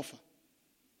 It's an offer.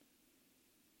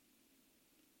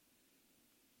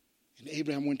 And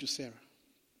Abraham went to Sarah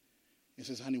and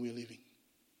says, honey, we're leaving.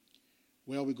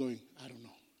 Where are we going? I don't know.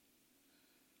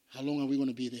 How long are we going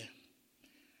to be there?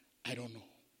 I don't know.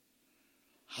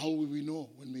 How will we know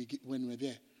when we're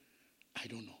there? I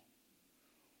don't know.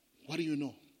 What do you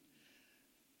know?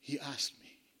 He asked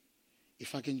me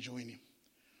if I can join him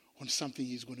on something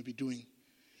he's going to be doing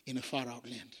in a far out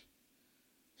land.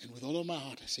 And with all of my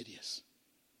heart, I said yes.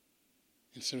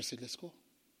 And Sarah said, let's go.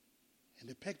 And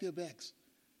they packed their bags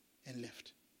and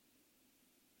left.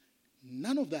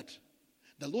 None of that.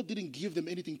 The Lord didn't give them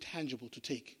anything tangible to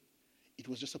take. It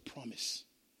was just a promise.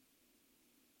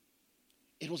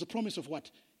 It was a promise of what?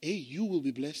 You will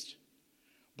be blessed.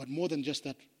 But more than just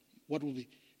that, what will be?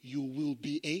 You will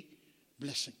be a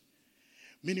blessing.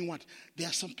 Meaning what? There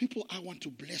are some people I want to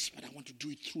bless, but I want to do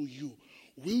it through you.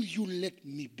 Will you let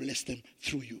me bless them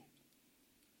through you?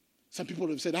 Some people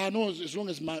have said, no, as long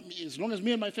as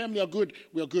me and my family are good,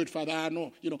 we are good, Father.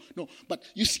 No, no. But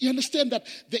you understand that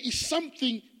there is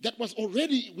something that was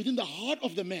already within the heart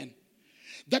of the man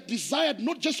that desired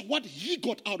not just what he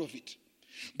got out of it,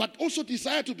 but also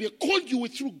desired to be a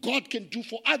conduit through God can do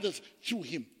for others through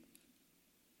him.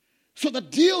 So the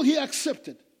deal he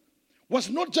accepted was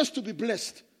not just to be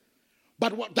blessed,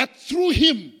 but that through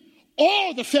him,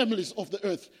 all the families of the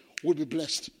earth will be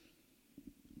blessed.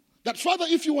 That, Father,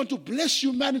 if you want to bless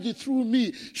humanity through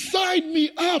me, sign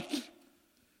me up.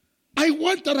 I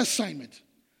want that assignment.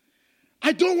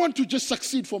 I don't want to just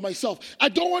succeed for myself. I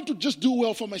don't want to just do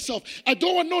well for myself.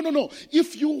 No.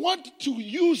 If you want to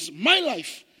use my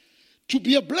life to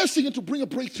be a blessing and to bring a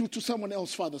breakthrough to someone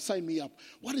else, Father, sign me up.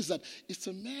 What is that? It's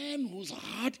a man whose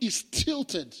heart is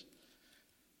tilted,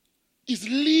 is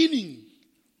leaning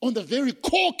on the very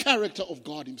core character of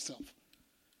God himself.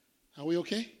 Are we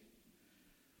okay?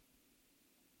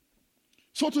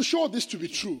 So to show this to be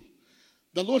true,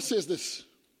 the Lord says this: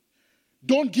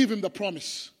 don't give him the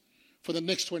promise for the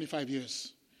next 25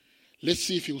 years. Let's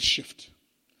see if he'll shift.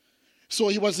 So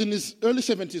he was in his early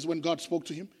 70s when God spoke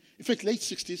to him. In fact, late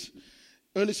 60s,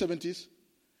 early 70s.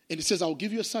 And he says, I'll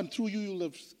give you a son. Through you, you'll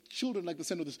have children like the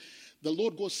son of this. The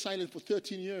Lord goes silent for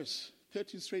 13 years.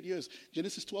 13 straight years.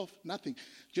 Genesis 12, nothing.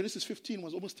 Genesis 15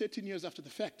 was almost 13 years after the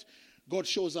fact. God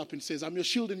shows up and says, I'm your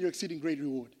shield and your exceeding great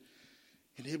reward.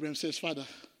 And Abraham says, Father,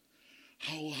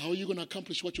 how are you going to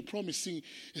accomplish what you promised, seeing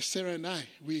as Sarah and I,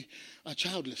 we are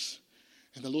childless?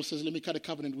 And the Lord says, let me cut a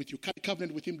covenant with you. Cut a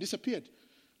covenant with him, disappeared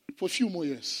for a few more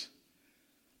years.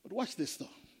 But watch this though.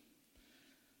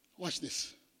 Watch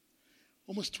this.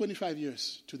 Almost 25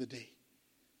 years to the day.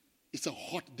 It's a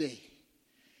hot day.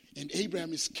 And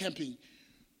Abraham is camping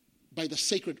by the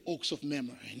sacred oaks of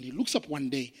Mamre. And he looks up one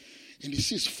day and he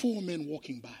sees 4 men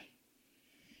walking by.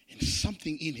 And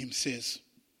something in him says,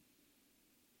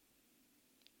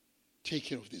 take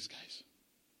care of these guys.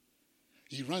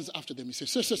 He runs after them. He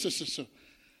says, sir,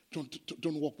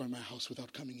 don't walk by my house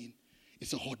without coming in.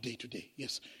 It's a hot day today.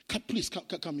 Yes. Please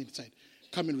come inside.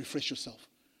 Come and refresh yourself.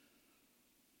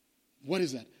 What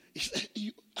is that?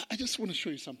 I just want to show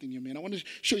you something here, man. I want to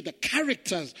show you the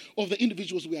characters of the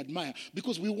individuals we admire,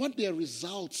 because we want their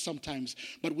results sometimes,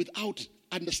 but without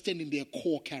understanding their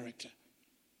core character.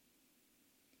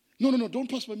 No, don't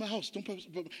pass by my house.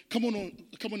 Come on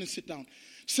and sit down.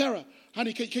 Sarah,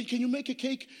 honey, can you make a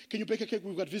cake? Can you bake a cake?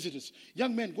 We've got visitors.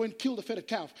 Young man, go and kill the fatted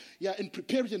calf. Yeah, and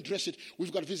prepare it and dress it.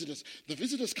 We've got visitors. The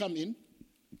visitors come in.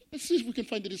 Let's see if we can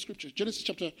find it in Scripture. Genesis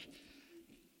chapter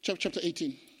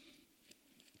 18.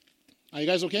 Are you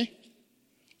guys okay?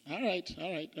 All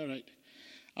right.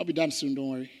 I'll be done soon, don't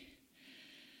worry.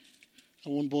 I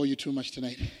won't bore you too much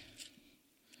tonight.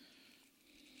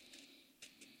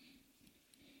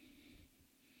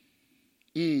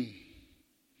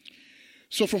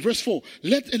 So from verse 4,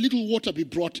 let a little water be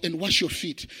brought and wash your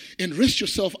feet and rest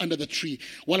yourself under the tree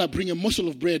while I bring a morsel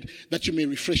of bread that you may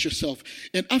refresh yourself.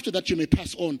 And after that you may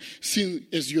pass on, seeing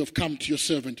as you have come to your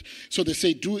servant. So they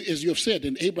say, do as you have said.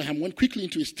 And Abraham went quickly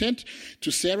into his tent to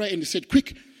Sarah and he said,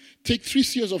 quick, take 3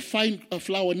 seahs of fine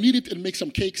flour, knead it and make some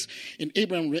cakes. And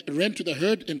Abraham ran to the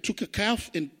herd and took a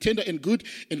calf, and tender and good,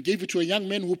 and gave it to a young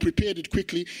man who prepared it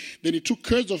quickly. Then he took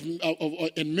curds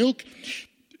and milk,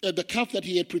 the calf that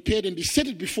he had prepared, and he set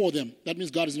it before them. That means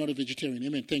God is not a vegetarian.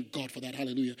 Amen. Thank God for that.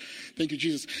 Hallelujah. Thank you,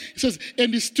 Jesus. He says,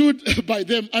 and he stood by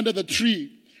them under the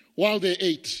tree while they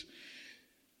ate.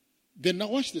 Then now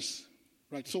watch this.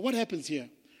 Right. So what happens here?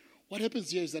 What happens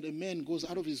here is that a man goes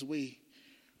out of his way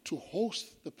to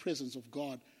host the presence of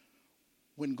God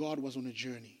when God was on a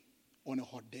journey on a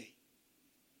hot day.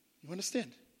 You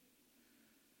understand?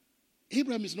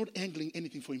 Abraham is not angling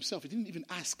anything for himself. He didn't even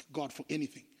ask God for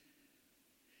anything.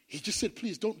 He just said,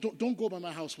 please don't go by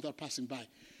my house without passing by.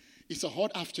 It's a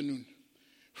hot afternoon.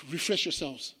 Refresh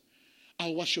yourselves.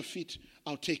 I'll wash your feet.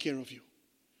 I'll take care of you.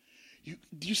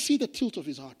 Do you see the tilt of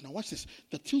his heart? Now watch this.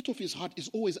 The tilt of his heart is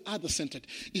always other-centered.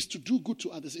 Is to do good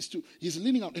to others. He's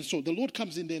leaning out. And so the Lord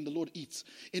comes in there and the Lord eats.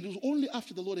 And it was only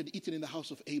after the Lord had eaten in the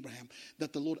house of Abraham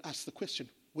that the Lord asked the question,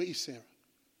 where is Sarah?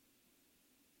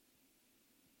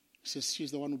 He says,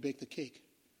 she's the one who baked the cake.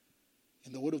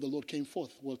 And the word of the Lord came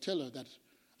forth. Well, tell her that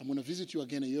I'm going to visit you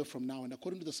again a year from now. And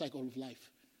according to the cycle of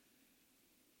life,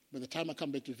 by the time I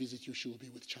come back to visit you, she will be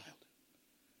with child.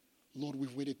 Lord,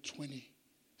 we've waited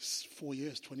 24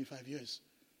 years, 25 years.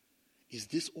 Is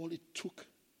this all it took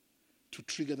to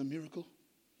trigger the miracle?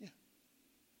 Yeah.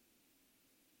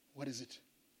 What is it?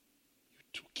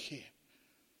 You took care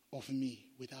of me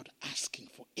without asking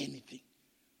for anything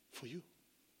for you.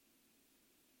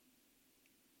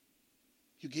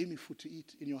 You gave me food to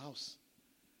eat in your house.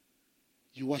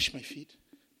 You washed my feet.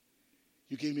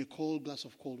 You gave me a cold glass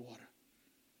of cold water.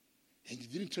 And you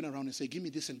didn't turn around and say, give me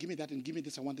this and give me that and give me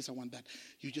this, I want this, I want that.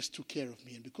 You just took care of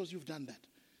me. And because you've done that,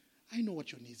 I know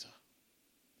what your needs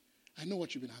are. I know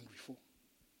what you've been hungry for.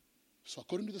 So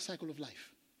according to the cycle of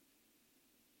life,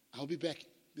 I'll be back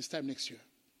this time next year.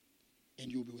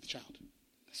 And you'll be with child.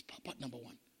 That's part number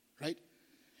one, right?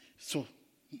 So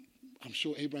I'm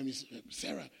sure Abraham is,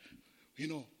 Sarah,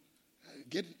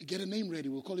 get a name ready.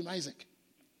 We'll call him Isaac.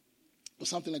 Or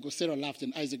something like what Sarah laughed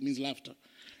and Isaac means laughter.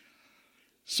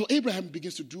 So Abraham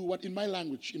begins to do what in my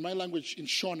language, in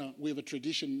Shona, we have a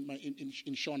tradition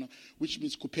in Shona, which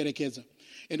means kuperekeza.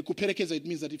 And kuperekeza, it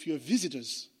means that if you have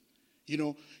visitors,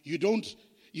 you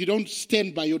don't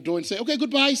stand by your door and say, okay,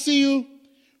 goodbye, see you,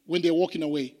 when they're walking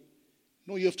away.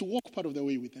 No, you have to walk part of the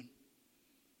way with them,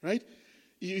 right?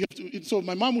 You have to, so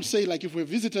my mom would say, like, if we're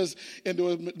visitors and there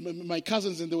were my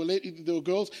cousins and there were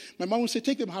girls, my mom would say,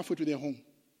 take them halfway to their home.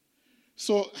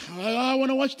 So I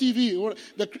want to watch TV. Or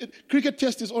the cricket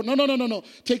test is, no.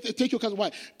 Take your cousin.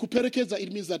 Why? Kuperekeza,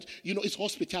 it means that, it's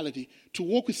hospitality. To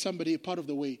walk with somebody part of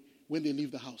the way when they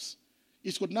leave the house.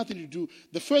 It's got nothing to do.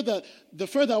 The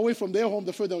further away from their home,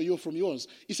 the further you're from yours.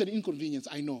 It's an inconvenience,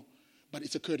 I know. But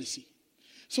it's a courtesy.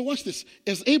 So watch this.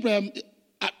 As Abraham,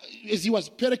 as he was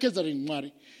perekezaring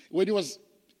Mari, when he was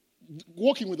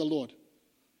walking with the Lord,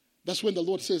 that's when the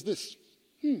Lord says this.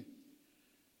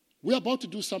 We're about to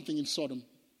do something in Sodom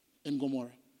and Gomorrah.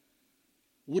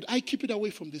 Would I keep it away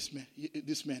from this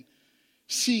man,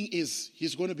 seeing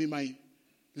he's going to be my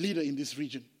leader in this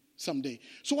region someday?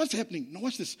 So what's happening? Now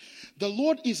watch this. The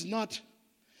Lord is not,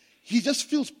 he just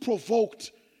feels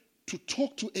provoked to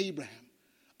talk to Abraham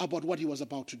about what he was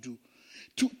about to do.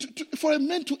 For a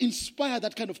man to inspire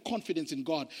that kind of confidence in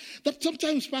God, that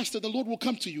sometimes, Pastor, the Lord will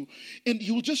come to you and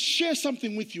he will just share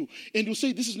something with you and you'll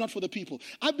say, this is not for the people.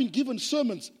 I've been given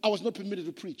sermons I was not permitted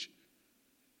to preach.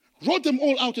 Wrote them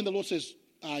all out and the Lord says,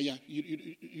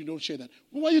 you don't share that.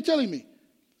 Well, why are you telling me?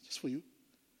 Just for you.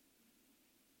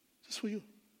 Just for you.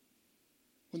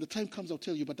 When the time comes, I'll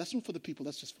tell you, but that's not for the people,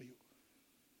 that's just for you.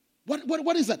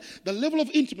 What is that? The level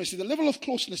of intimacy, the level of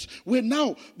closeness, where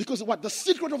now, because of what? The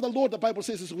secret of the Lord, the Bible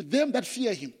says, is with them that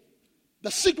fear him.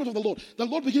 The secret of the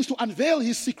Lord begins to unveil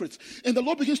his secrets. And the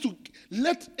Lord begins to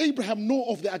let Abraham know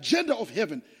of the agenda of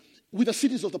heaven with the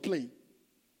cities of the plain.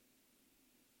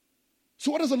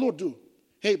 So what does the Lord do?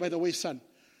 Hey, by the way, son,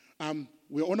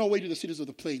 we're on our way to the cities of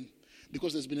the plain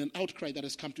because there's been an outcry that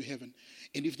has come to heaven.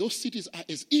 And if those cities are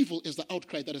as evil as the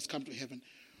outcry that has come to heaven,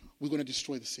 we're going to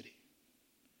destroy the city.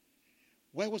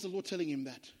 Why was the Lord telling him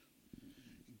that?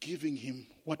 Giving him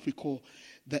what we call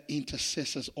the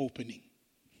intercessor's opening.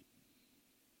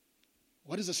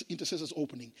 What is the intercessor's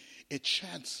opening? A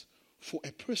chance for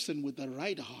a person with the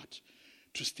right heart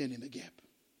to stand in the gap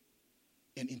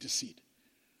and intercede.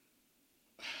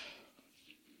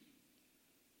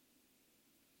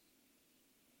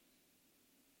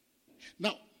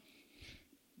 Now,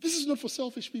 this is not for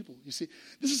selfish people, you see.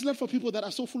 This is not for people that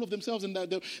are so full of themselves. And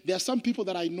there are some people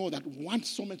that I know that want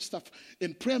so much stuff.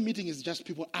 And prayer meeting is just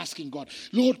people asking God,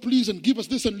 Lord, please, and give us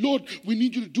this. And Lord, we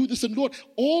need you to do this. And Lord,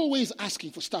 always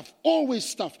asking for stuff. Always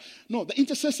stuff. No, the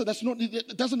intercessor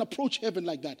doesn't approach heaven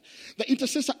like that. The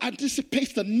intercessor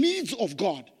anticipates the needs of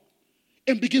God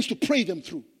and begins to pray them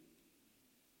through.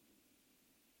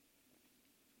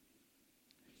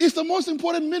 It's the most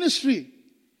important ministry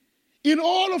in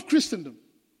all of Christendom.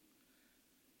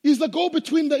 Is the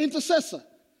go-between, the intercessor.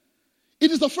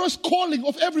 It is the first calling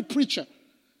of every preacher.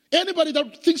 Anybody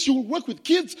that thinks you will work with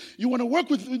kids, you want to work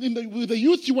with the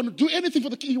youth, you want to do anything for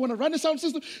the kids, you want to run a sound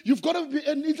system, you've got to be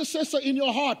an intercessor in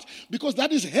your heart because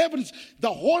that is heaven's.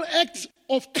 The whole act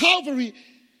of Calvary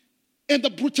and the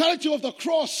brutality of the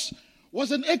cross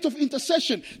was an act of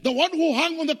intercession. The one who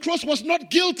hung on the cross was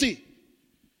not guilty,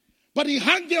 but he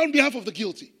hung there on behalf of the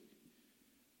guilty.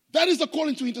 That is the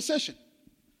calling to intercession.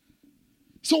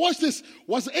 So watch this.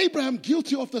 Was Abraham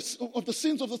guilty of the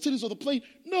sins of the cities of the plain?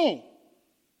 No.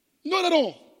 Not at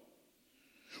all.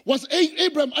 Was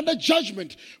Abraham under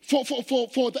judgment for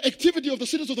the activity of the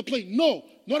cities of the plain? No.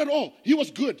 Not at all. He was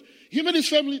good. Him and his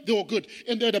family, they were good.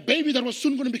 And they had a baby that was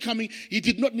soon going to be coming. He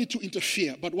did not need to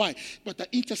interfere. But why? But the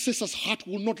intercessor's heart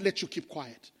will not let you keep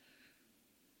quiet.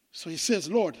 So he says,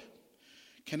 Lord,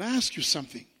 can I ask you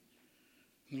something?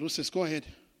 And the Lord says, go ahead.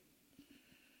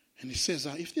 And he says,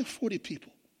 if there are 40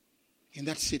 people in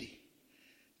that city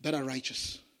that are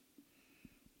righteous,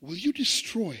 will you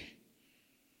destroy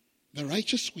the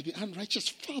righteous with the unrighteous?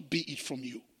 Far be it from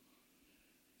you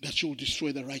that you will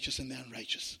destroy the righteous and the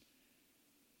unrighteous.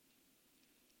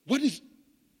 What is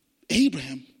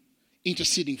Abraham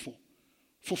interceding for?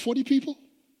 For 40 people?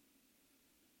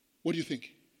 What do you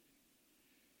think?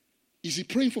 Is he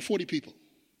praying for 40 people?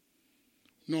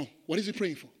 No. What is he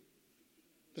praying for?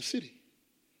 The city.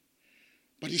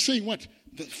 But he's saying what?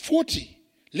 The 40,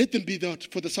 let them be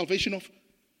that for the salvation of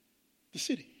the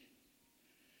city.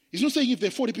 He's not saying if there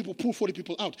are 40 people, pull 40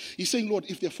 people out. He's saying, Lord,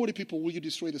 if there are 40 people, will you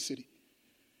destroy the city?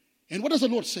 And what does the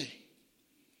Lord say?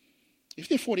 If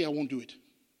there are 40, I won't do it.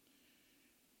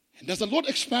 And does the Lord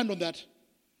expand on that?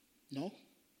 No.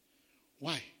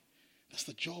 Why? That's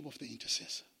the job of the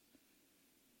intercessor.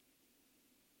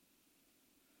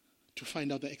 To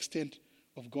find out the extent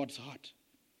of God's heart.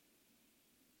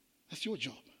 That's your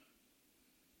job.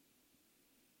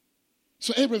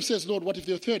 So Abraham says, Lord, what if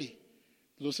there are 30?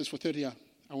 The Lord says, for 30, I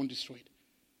won't destroy it.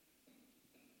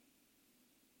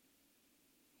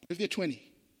 What if there are 20?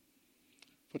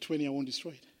 For 20, I won't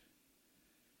destroy it.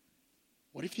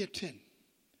 What if there are 10?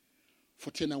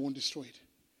 For 10, I won't destroy it.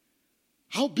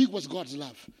 How big was God's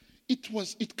love?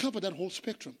 It covered that whole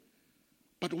spectrum.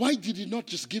 But why did he not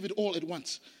just give it all at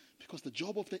once? Because the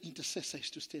job of the intercessor is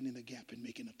to stand in the gap and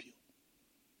make an appeal.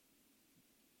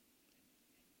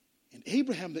 And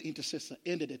Abraham, the intercessor,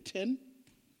 ended at 10,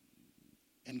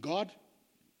 and God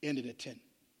ended at 10.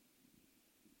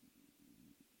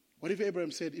 What if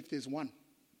Abraham said, if there's one?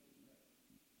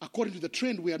 According to the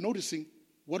trend we are noticing,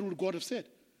 what would God have said?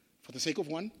 For the sake of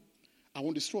one, I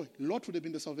won't destroy. Lot would have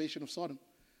been the salvation of Sodom.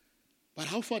 But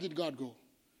how far did God go?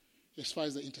 As far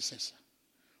as the intercessor.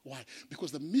 Why?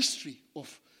 Because the mystery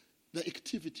of the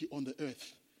activity on the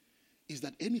earth is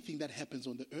that anything that happens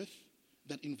on the earth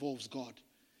that involves God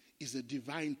is a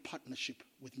divine partnership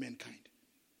with mankind.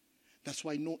 That's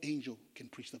why no angel can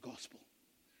preach the gospel.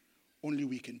 Only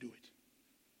we can do it.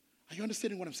 Are you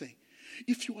understanding what I'm saying?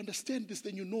 If you understand this,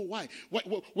 then you know why.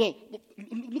 Well,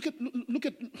 look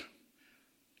at.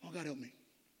 Oh, God help me.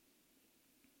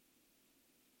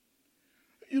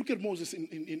 You look at Moses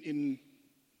in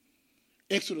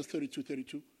Exodus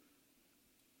 32.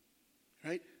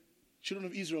 Right? Children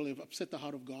of Israel have upset the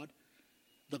heart of God.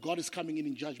 The God is coming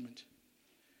in judgment.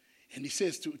 And he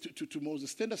says to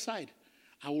Moses, stand aside.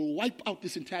 I will wipe out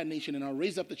this entire nation and I'll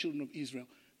raise up the children of Israel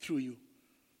through you.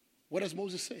 What does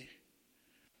Moses say?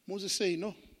 Moses say,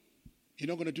 no, you're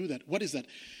not going to do that. What is that?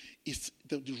 It's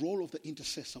the role of the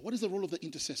intercessor. What is the role of the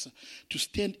intercessor? To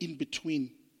stand in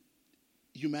between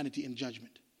humanity and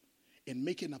judgment and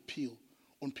make an appeal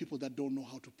on people that don't know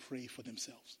how to pray for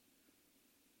themselves.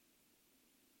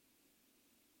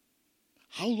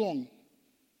 How long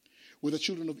were the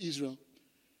children of Israel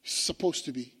supposed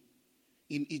to be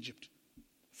in Egypt?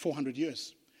 400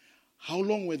 years. How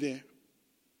long were they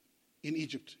in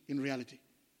Egypt in reality?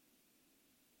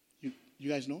 You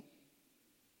guys know?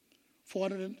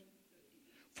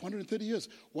 430 years.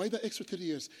 Why the extra 30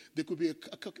 years? There could be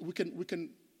we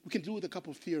can deal with a couple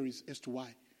of theories as to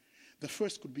why. The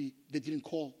first could be they didn't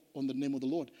call on the name of the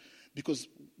Lord, because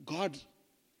God,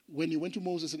 when he went to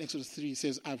Moses in Exodus 3, he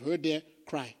says, I've heard their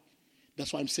cry.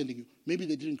 That's why I'm sending you. Maybe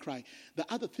they didn't cry.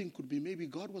 The other thing could be maybe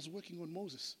God was working on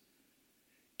Moses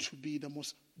to be the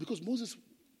most, because Moses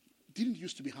didn't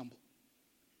used to be humble.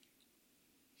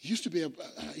 He used to be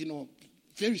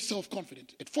very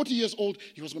self-confident. At 40 years old,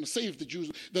 he was going to save the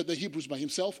Jews, the Hebrews by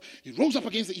himself. He rose up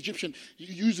against the Egyptian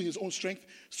using his own strength.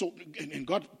 So, and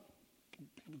God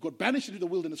got banished into the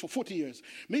wilderness for 40 years.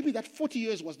 Maybe that 40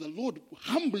 years was the Lord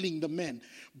humbling the men,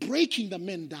 breaking the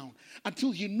men down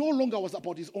until he no longer was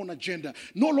about his own agenda,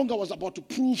 no longer was about to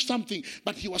prove something,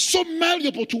 but he was so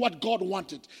malleable to what God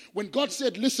wanted. When God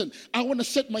said, listen, I want to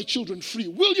set my children free.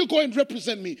 Will you go and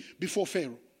represent me before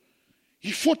Pharaoh?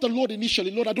 He fought the Lord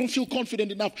initially. Lord, I don't feel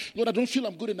confident enough. Lord, I don't feel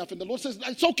I'm good enough. And the Lord says,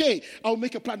 it's okay. I'll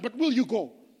make a plan. But will you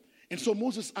go? And so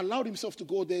Moses allowed himself to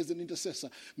go there as an intercessor,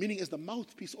 meaning as the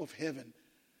mouthpiece of heaven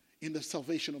in the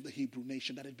salvation of the Hebrew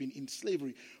nation that had been in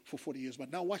slavery for 40 years.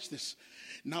 But now watch this.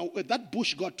 Now at that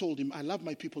bush, God told him, I love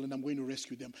my people and I'm going to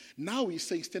rescue them. Now he's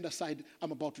saying, stand aside,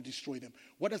 I'm about to destroy them.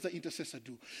 What does the intercessor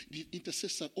do? The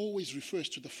intercessor always refers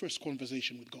to the first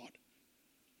conversation with God.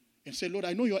 And say, Lord,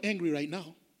 I know you're angry right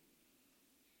now.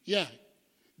 Yeah,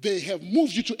 they have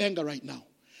moved you to anger right now.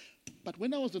 But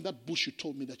when I was in that bush, you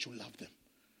told me that you love them.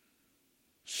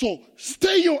 So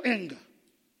stay your anger.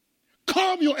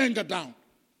 Calm your anger down.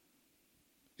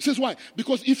 He says why?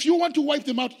 Because if you want to wipe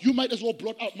them out, you might as well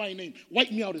blot out my name. Wipe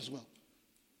me out as well.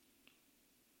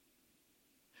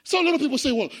 So a lot of people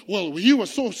say, well, he was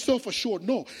so self-assured.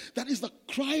 No, that is the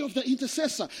cry of the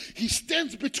intercessor. He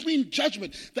stands between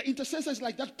judgment. The intercessor is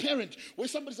like that parent where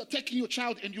somebody's attacking your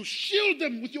child and you shield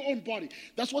them with your own body.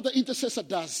 That's what the intercessor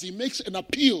does. He makes an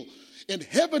appeal. And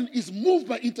heaven is moved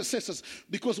by intercessors.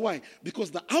 Because why? Because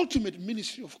the ultimate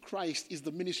ministry of Christ is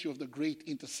the ministry of the great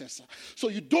intercessor. So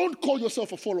you don't call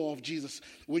yourself a follower of Jesus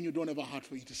when you don't have a heart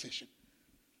for intercession.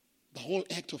 The whole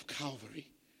act of Calvary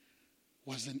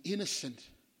was an innocent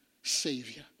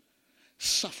Savior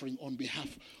suffering on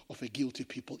behalf of a guilty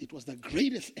people. It was the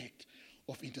greatest act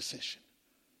of intercession.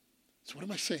 So what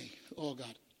am I saying? Oh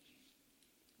God.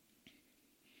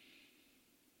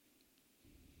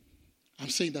 I'm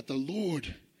saying that the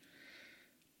Lord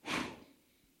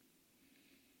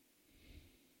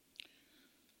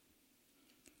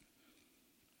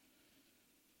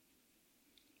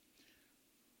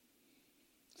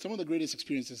some of the greatest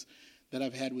experiences that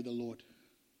I've had with the Lord,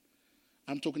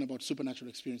 I'm talking about supernatural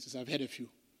experiences. I've had a few.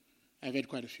 I've had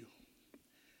quite a few.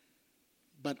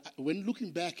 But when looking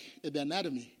back at the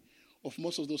anatomy of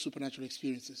most of those supernatural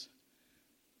experiences,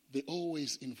 they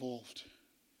always involved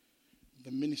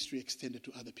the ministry extended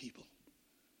to other people.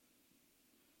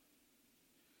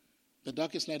 The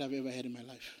darkest night I've ever had in my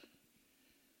life.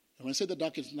 And when I say the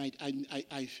darkest night,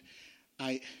 I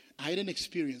had an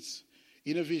experience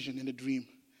in a vision, in a dream,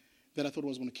 that I thought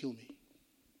was going to kill me.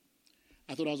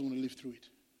 I thought I was going to live through it.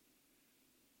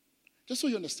 Just so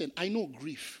you understand, I know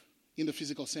grief in the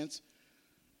physical sense.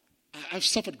 I've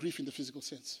suffered grief in the physical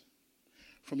sense.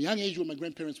 From a young age when my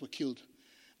grandparents were killed,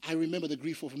 I remember the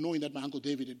grief of knowing that my Uncle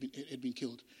David had been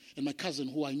killed and my cousin,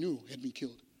 who I knew, had been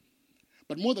killed.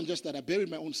 But more than just that, I buried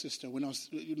my own sister when I was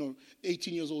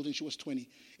 18 years old and she was 20.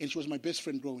 And she was my best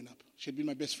friend growing up. She had been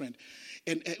my best friend.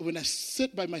 And when I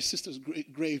sat by my sister's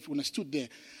grave, when I stood there,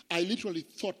 I literally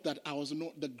thought that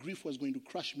the grief was going to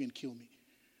crush me and kill me.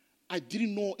 I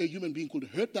didn't know a human being could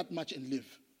hurt that much and live.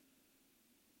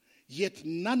 Yet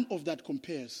none of that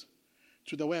compares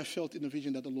to the way I felt in the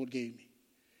vision that the Lord gave me.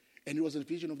 And it was a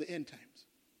vision of the end times.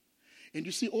 And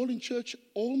you see, all in church,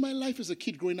 all my life as a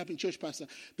kid growing up in church, pastor,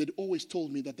 they'd always told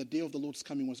me that the day of the Lord's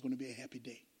coming was going to be a happy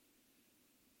day.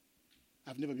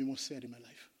 I've never been more sad in my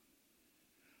life.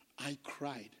 I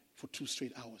cried for 2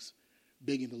 straight hours,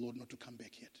 begging the Lord not to come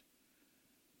back yet.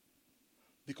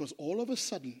 Because all of a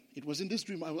sudden, it was in this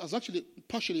dream, I was actually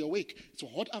partially awake. It's a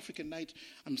hot African night.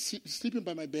 I'm sleeping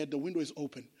by my bed. The window is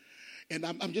open. And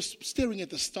I'm just staring at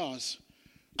the stars.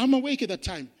 I'm awake at that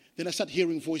time. Then I start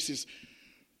hearing voices.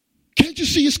 Can't you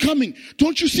see he's coming?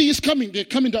 Don't you see he's coming? They're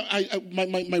coming down.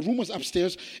 My room was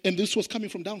upstairs, and this was coming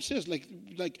from downstairs.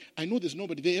 Like I know there's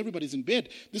nobody there. Everybody's in bed.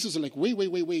 This is like way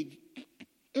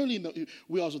early in the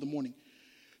wee hours of the morning.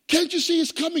 Can't you see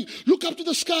he's coming? Look up to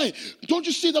the sky. Don't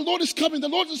you see the Lord is coming? The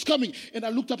Lord is coming. And I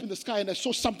looked up in the sky, and I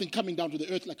saw something coming down to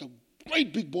the earth like a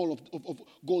great big ball of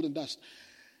golden dust.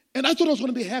 And I thought I was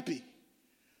going to be happy.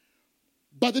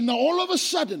 But then all of a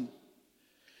sudden,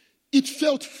 it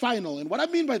felt final. And what I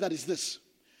mean by that is this.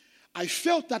 I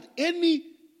felt that any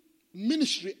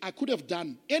ministry I could have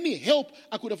done, any help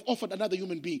I could have offered another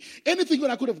human being, anything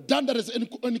that I could have done that has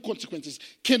any consequences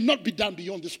cannot be done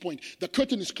beyond this point. The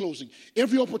curtain is closing.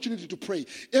 Every opportunity to pray,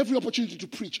 every opportunity to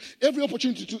preach, every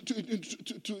opportunity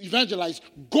to evangelize,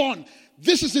 gone.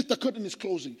 This is it. The curtain is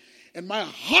closing. And my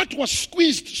heart was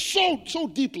squeezed so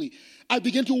deeply. I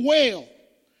began to wail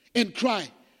and cry.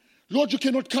 Lord, you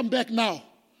cannot come back now.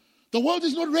 The world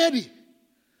is not ready.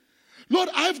 Lord,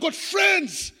 I've got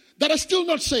friends that are still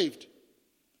not saved.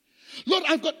 Lord,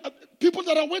 I've got people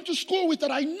that I went to school with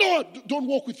that I know don't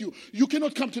walk with you. You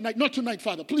cannot come tonight. Not tonight,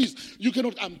 Father. Please, you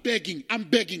cannot. I'm begging.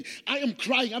 I am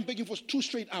crying. I'm begging for 2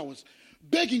 straight hours.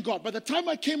 Begging God. By the time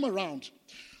I came around,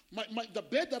 the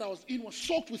bed that I was in was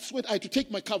soaked with sweat. I had to take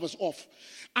my covers off.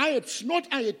 I had snot.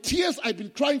 I had tears. I'd been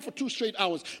crying for 2 straight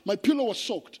hours. My pillow was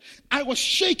soaked. I was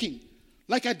shaking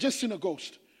like I'd just seen a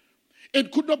ghost. And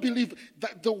could not believe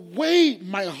that the way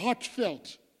my heart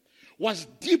felt was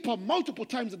deeper multiple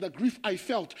times than the grief I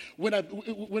felt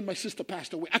when my sister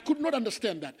passed away. I could not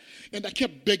understand that. And I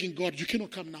kept begging God, you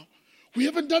cannot come now. We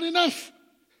haven't done enough.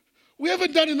 We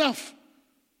haven't done enough.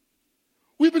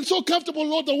 We've been so comfortable,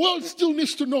 Lord, the world still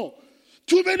needs to know.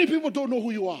 Too many people don't know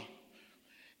who you are.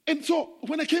 And so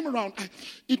when I came around,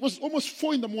 it was almost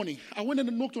 4 a.m. I went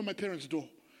and knocked on my parents' door.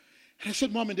 And I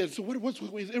said, Mom and Dad, so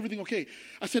is everything okay?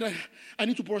 I said, I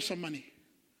need to borrow some money.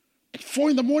 At 4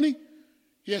 a.m?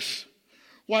 Yes.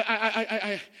 Well,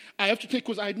 I have to take,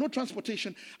 because I had no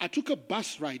transportation. I took a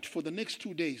bus ride for the next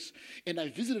 2 days, and I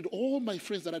visited all my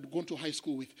friends that I'd gone to high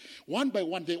school with. One by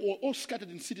one, they were all scattered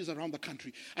in cities around the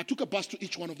country. I took a bus to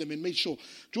each one of them and made sure,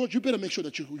 George, you better make sure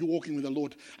that you're walking with the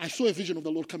Lord. I saw a vision of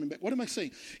the Lord coming back. What am I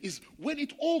saying? Is when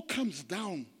it all comes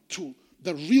down to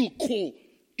the real core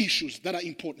issues that are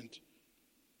important.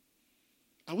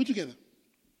 Are we together?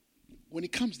 When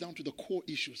it comes down to the core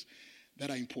issues that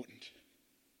are important,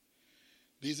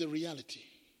 there's a reality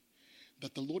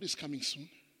that the Lord is coming soon.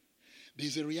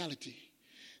 There's a reality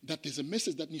that there's a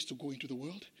message that needs to go into the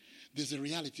world. There's a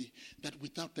reality that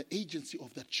without the agency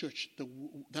of that church,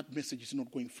 that message is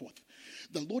not going forth.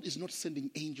 The Lord is not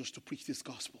sending angels to preach this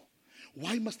gospel.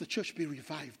 Why must the church be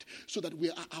revived? So that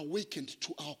we are awakened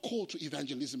to our call to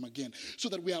evangelism again. So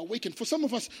that we are awakened. For some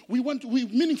of us, we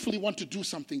meaningfully want to do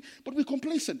something, but we're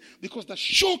complacent because the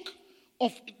shock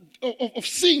of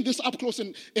seeing this up close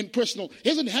and personal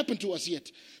hasn't happened to us yet.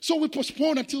 So we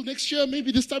postpone until next year,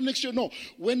 maybe this time next year. No,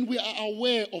 when we are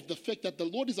aware of the fact that the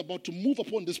Lord is about to move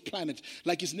upon this planet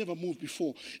like he's never moved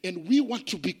before, and we want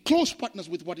to be close partners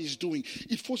with what he's doing,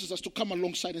 it forces us to come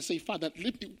alongside and say, Father,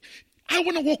 I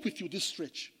want to walk with you this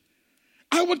stretch.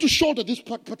 I want to shoulder this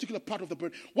particular part of the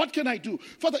burden. What can I do?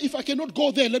 Father, if I cannot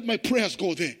go there, let my prayers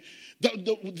go there.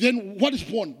 Then what is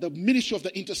born? The ministry of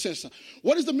the intercessor.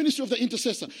 What is the ministry of the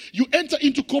intercessor? You enter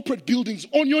into corporate buildings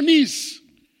on your knees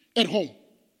at home.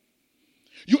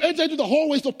 You enter into the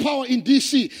hallways of power in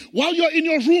DC while you're in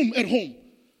your room at home.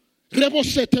 You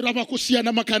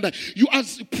are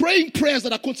praying prayers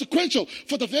that are consequential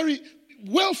for the very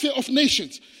welfare of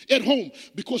nations at home,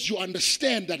 because you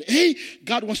understand that A,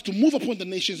 God wants to move upon the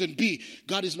nations, and B,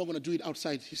 God is not going to do it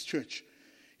outside his church.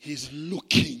 He's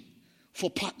looking for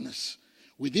partners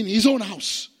within his own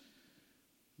house.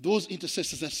 Those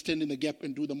intercessors that stand in the gap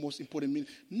and do the most important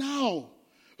ministry. Now,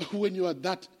 when you are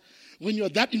that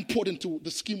important to the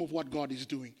scheme of what God is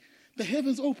doing, the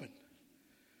heavens open.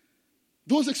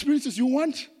 Those experiences you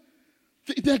want,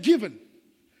 they're given.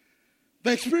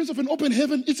 The experience of an open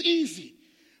heaven is easy.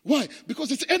 Why?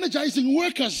 Because it's energizing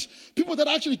workers, people that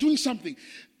are actually doing something.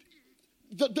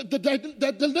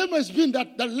 The dilemma has been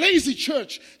that the lazy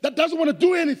church that doesn't want to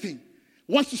do anything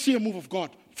wants to see a move of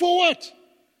God. For what?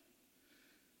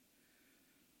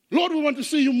 Lord, we want to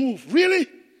see you move. Really?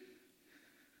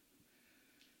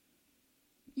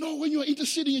 No, when you're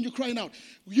interceding and you're crying out.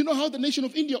 You know how the nation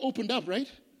of India opened up, right?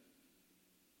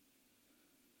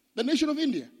 The nation of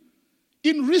India.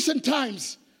 In recent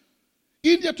times,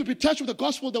 India to be touched with the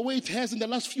gospel the way it has in the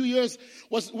last few years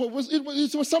was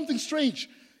something strange.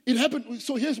 It happened.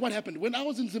 So here's what happened. When I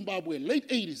was in Zimbabwe, late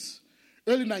 80s,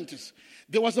 early 90s,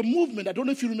 there was a movement. I don't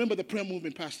know if you remember the prayer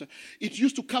movement, Pastor. It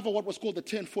used to cover what was called the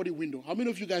 1040 window. How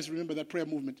many of you guys remember that prayer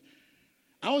movement?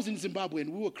 I was in Zimbabwe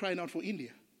and we were crying out for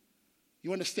India.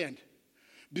 You understand?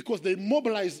 Because they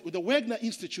mobilized, the Wagner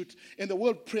Institute and the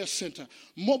World Prayer Center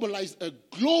mobilized a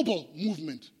global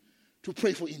movement to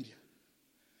pray for India.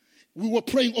 We were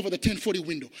praying over the 1040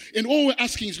 window. And all we're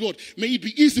asking is, Lord, may it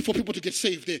be easy for people to get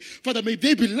saved there. Father, may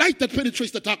there be light that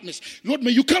penetrates the darkness. Lord, may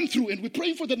you come through. And we're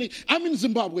praying for the name. I'm in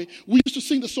Zimbabwe. We used to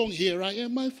sing the song, Here I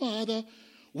am, my Father,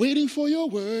 waiting for your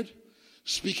word.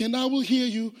 Speak and I will hear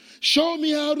you. Show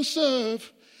me how to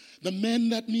serve the man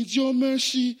that needs your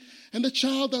mercy and the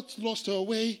child that's lost her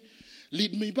way.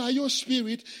 Lead me by your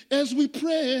spirit as we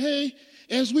pray,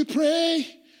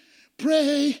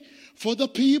 pray for the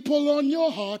people on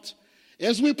your heart.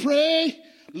 As we pray,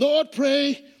 Lord,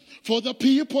 pray for the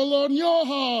people on your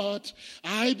heart.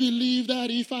 I believe that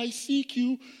if I seek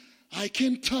you, I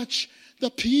can touch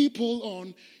the people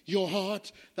on your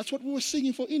heart. That's what we were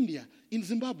singing for India in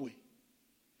Zimbabwe.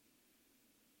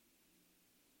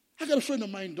 I got a friend of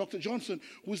mine, Dr. Johnson,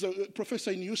 who's a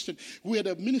professor in Houston, who had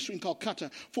a ministry in Calcutta.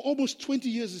 For almost 20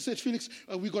 years, he said, Felix,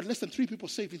 we got less than 3 people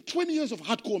saved in 20 years of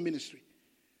hardcore ministry.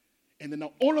 And then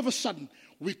now all of a sudden,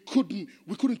 we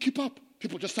couldn't keep up.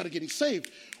 People just started getting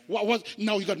saved.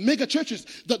 Now you got mega churches.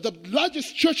 The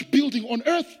largest church building on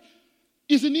earth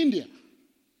is in India.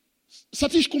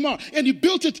 Satish Kumar. And he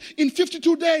built it in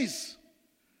 52 days.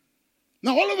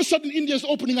 Now all of a sudden India is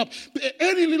opening up.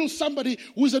 Any little somebody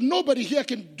who is a nobody here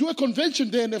can do a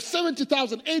convention there and if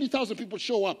 70,000, 80,000 people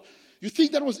show up. You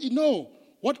think that was, no.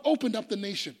 What opened up the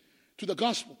nation to the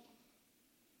gospel?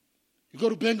 You go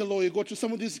to Bangalore, you go to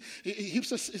some of these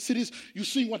hipster cities, you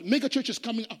see what mega churches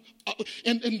coming up.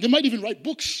 And they might even write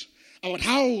books about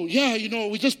how,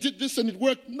 we just did this and it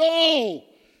worked. No.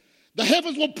 The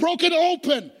heavens were broken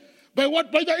open by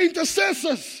what? By the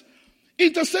intercessors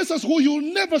Intercessors who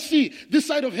you'll never see this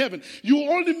side of heaven. You will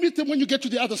only meet them when you get to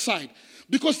the other side.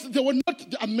 Because they were not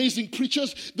the amazing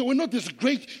preachers. They were not these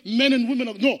great men and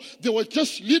women. No, they were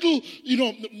just little,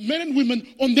 men and women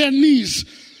on their knees,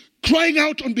 crying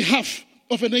out on behalf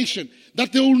of a nation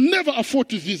that they will never afford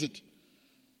to visit.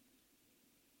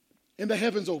 And the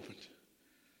heavens opened.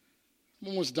 I'm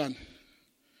almost done.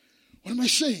 What am I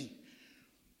saying?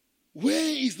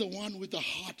 Where is the one with the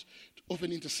heart of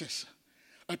an intercessor?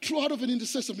 A true heart of an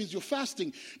intercessor means you're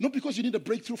fasting, not because you need a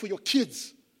breakthrough for your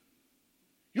kids.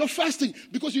 You're fasting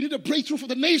because you need a breakthrough for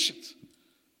the nations.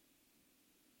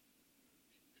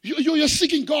 You're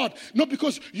seeking God, not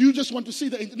because you just want to see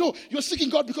the... No, you're seeking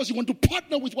God because you want to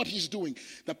partner with what He's doing.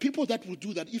 The people that will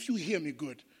do that, if you hear me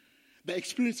good, the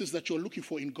experiences that you're looking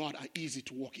for in God are easy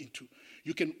to walk into.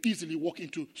 You can easily walk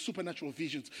into supernatural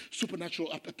visions,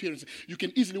 supernatural appearances. You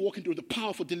can easily walk into the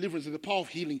power for deliverance and the power of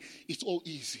healing. It's all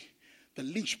easy. The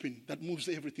linchpin that moves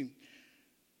everything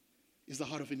is the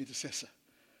heart of an intercessor.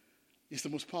 It's the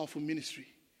most powerful ministry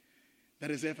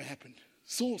that has ever happened.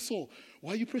 Saul,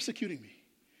 why are you persecuting me?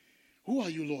 Who are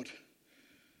you, Lord?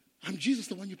 I'm Jesus,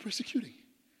 the one you're persecuting.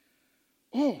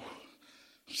 Oh,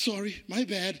 sorry, my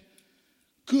bad.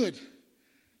 Good.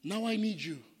 Now I need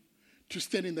you to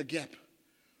stand in the gap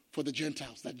for the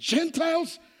Gentiles. The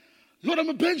Gentiles? Lord, I'm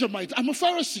a Benjamite. I'm a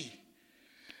Pharisee.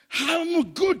 I'm a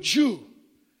good Jew.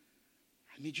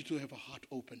 I need you to have a heart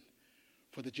open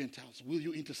for the Gentiles. Will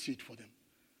you intercede for them?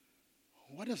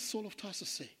 What does Saul of Tarsus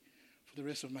say for the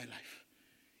rest of my life?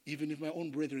 Even if my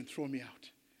own brethren throw me out,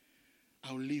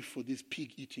 I'll live for these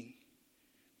pig-eating,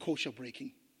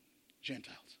 kosher-breaking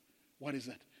Gentiles. What is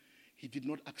that? He did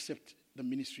not accept the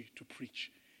ministry to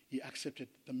preach. He accepted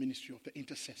the ministry of the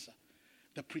intercessor.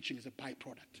 The preaching is a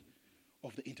byproduct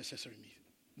of the intercessory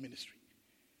ministry.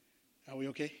 Are we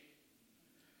okay?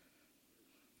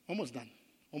 Almost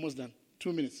done.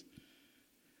 2 minutes.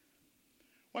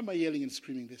 Why am I yelling and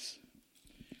screaming this?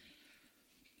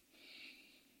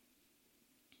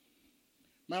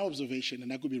 My observation,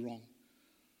 and I could be wrong,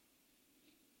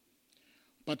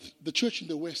 but the church in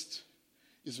the West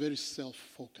is very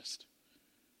self-focused.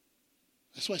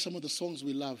 That's why some of the songs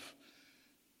we love,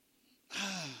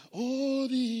 oh,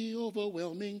 the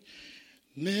overwhelming,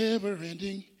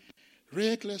 never-ending,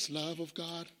 reckless love of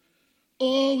God.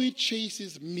 Oh, it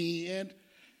chases me, and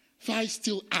if I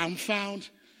still am found,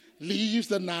 leaves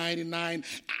the 99.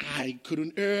 I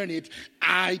couldn't earn it.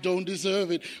 I don't deserve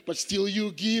it. But still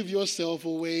you give yourself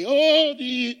away. Oh,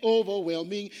 the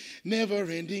overwhelming,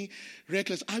 never-ending,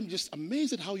 reckless. I'm just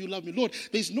amazed at how you love me. Lord,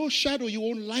 there's no shadow you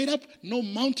won't light up, no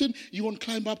mountain you won't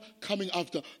climb up coming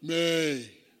after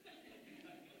me.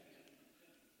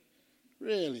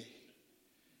 Really?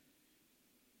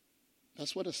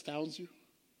 That's what astounds you?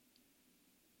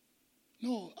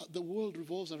 No, the world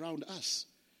revolves around us.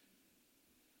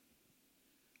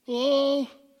 Oh,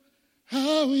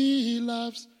 how He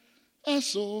loves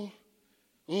us,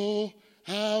 oh,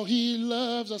 how He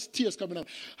loves us. Tears coming up.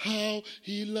 How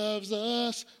He loves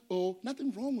us. Oh,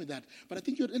 nothing wrong with that. But I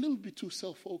think you're a little bit too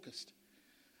self-focused.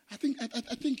 I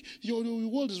think your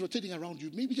world is rotating around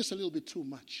you, maybe just a little bit too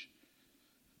much.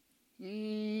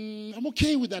 I'm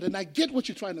okay with that, and I get what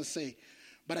you're trying to say.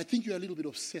 But I think you're a little bit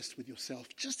obsessed with yourself,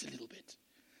 just a little bit.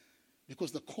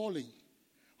 Because the calling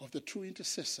of the true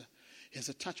intercessor is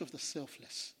a touch of the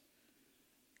selfless.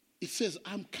 It says,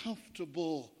 I'm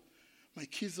comfortable. My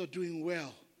kids are doing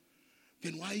well.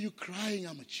 Then why are you crying,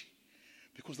 Amachi?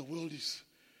 Because the world is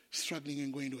struggling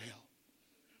and going to hell.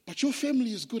 But your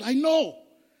family is good. I know.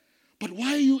 But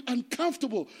why are you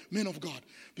uncomfortable, men of God?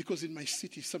 Because in my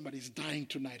city, somebody's dying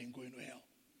tonight and going to hell.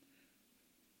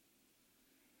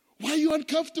 Why are you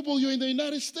uncomfortable? You're in the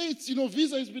United States.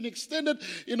 Visa has been extended.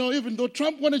 Even though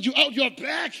Trump wanted you out, you're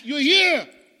back. You're here.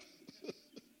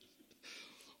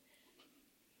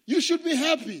 You should be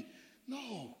happy.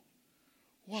 No.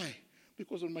 Why?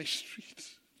 Because on my street,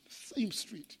 the same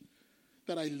street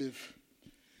that I live,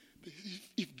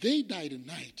 if they die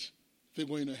tonight, they're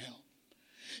going to hell.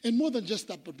 And more than just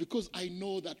that, but because I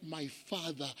know that my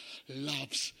Father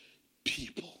loves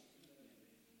people.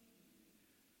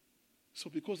 So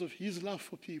because of His love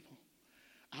for people,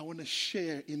 I want to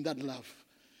share in that love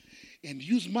and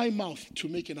use my mouth to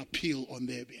make an appeal on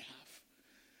their behalf.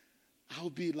 I'll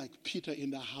be like Peter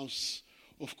in the house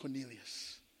of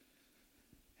Cornelius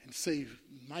and say,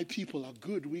 my people are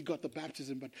good. We got the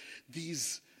baptism, but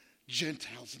these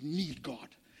Gentiles need God.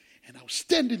 And I'll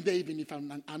stand in there even if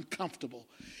I'm uncomfortable,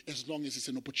 as long as it's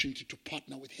an opportunity to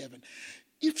partner with heaven.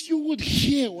 If you would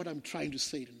hear what I'm trying to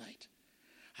say tonight,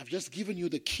 I've just given you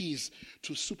the keys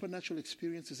to supernatural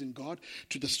experiences in God,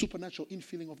 to the supernatural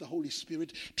infilling of the Holy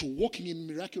Spirit, to walking in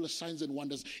miraculous signs and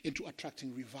wonders, and to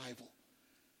attracting revival.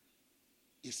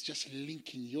 It's just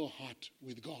linking your heart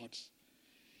with God's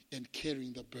and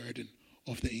carrying the burden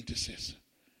of the intercessor.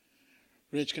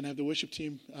 Reg, can I have the worship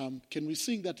team? Can we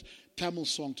sing that Tamil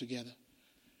song together?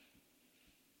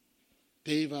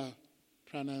 Deva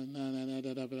Prana.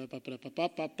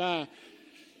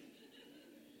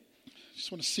 Just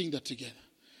want to sing that together.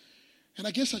 And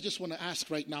I guess I just want to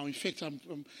ask right now. In fact,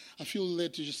 I feel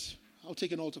led to I'll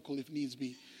take an altar call if needs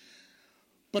be.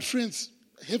 But friends,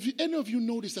 have any of you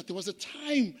noticed that there was a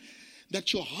time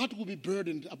that your heart will be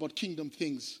burdened about kingdom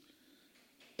things?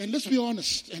 And let's be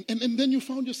honest. And then you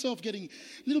found yourself getting a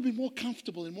little bit more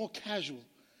comfortable and more casual.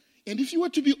 And if you were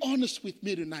to be honest with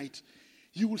me tonight,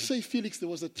 you would say, Felix, there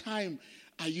was a time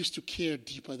I used to care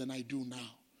deeper than I do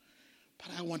now.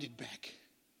 But I want it back.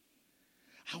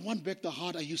 I want back the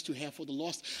heart I used to have for the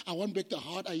lost. I want back the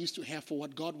heart I used to have for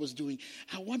what God was doing.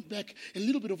 I want back a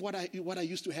little bit of what I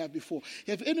used to have before.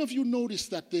 Have any of you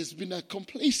noticed that there's been a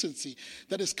complacency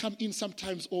that has come in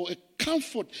sometimes, or a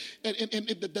comfort and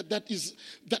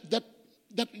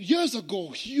that years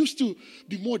ago you used to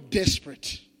be more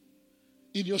desperate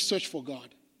in your search for God?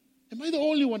 Am I the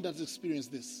only one that's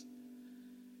experienced this?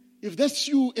 If that's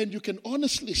you, and you can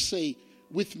honestly say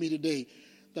with me today,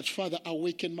 that Father,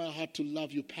 awaken my heart to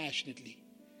love you passionately.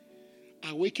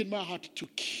 Awaken my heart to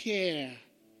care.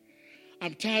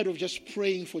 I'm tired of just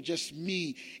praying for just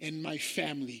me and my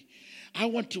family. I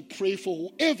want to pray for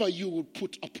whoever you would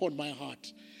put upon my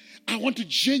heart. I want to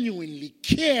genuinely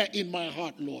care in my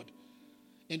heart, Lord.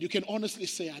 And you can honestly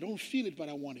say, I don't feel it, but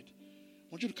I want it. I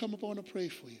want you to come up, I want to pray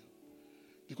for you.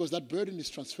 Because that burden is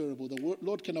transferable. The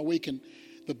Lord can awaken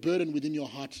the burden within your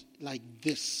heart like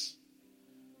this.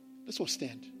 Let's all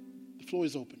stand. The floor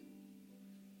is open.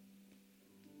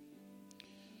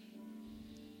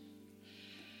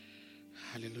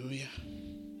 Hallelujah.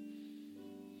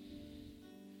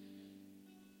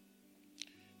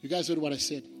 You guys heard what I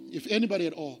said. If anybody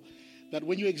at all, that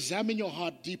when you examine your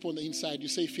heart deep on the inside, you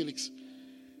say, Felix,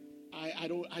 I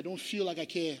don't feel like I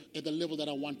care at the level that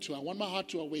I want to. I want my heart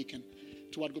to awaken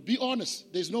to what God. Be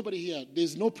honest. There's nobody here.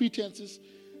 There's no pretenses.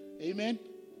 Amen.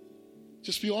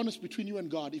 Just be honest between you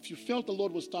and God. If you felt the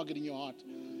Lord was targeting your heart,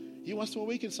 He wants to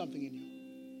awaken something in you.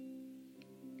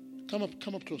 Come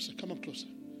up closer. Come up closer.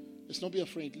 Let's not be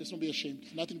afraid. Let's not be ashamed.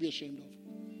 There's nothing to be ashamed of.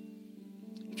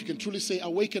 If you can truly say,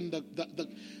 awaken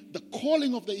the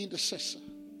calling of the intercessor,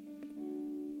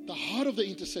 the heart of the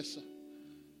intercessor.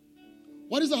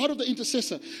 What is the heart of the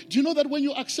intercessor? Do you know that when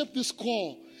you accept this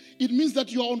call, it means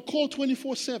that you are on call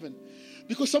 24/7?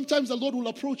 Because sometimes the Lord will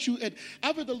approach you, and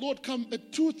I've had the Lord come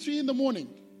at 2, 3 in the morning.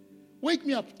 Wake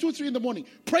me up, 2, 3 in the morning.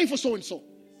 Pray for so-and-so.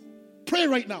 Pray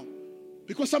right now.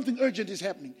 Because something urgent is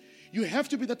happening. You have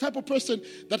to be the type of person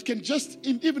that can just,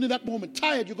 even in that moment,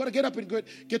 tired, you've got to get up and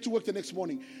get to work the next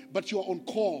morning. But you're on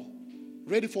call,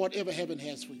 ready for whatever heaven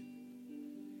has for you.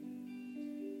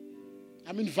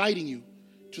 I'm inviting you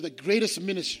to the greatest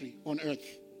ministry on earth.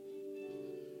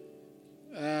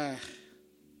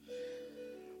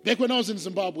 Back when I was in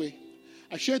Zimbabwe,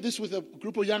 I shared this with a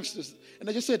group of youngsters, and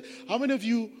I just said, how many of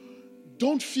you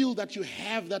don't feel that you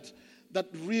have that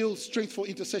real strength for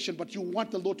intercession, but you want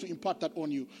the Lord to impart that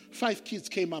on you? 5 kids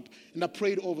came up, and I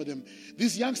prayed over them.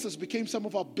 These youngsters became some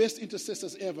of our best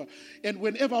intercessors ever. And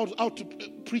whenever I was out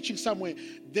preaching somewhere,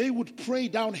 they would pray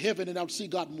down heaven, and I would see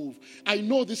God move. I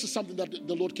know this is something that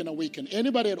the Lord can awaken.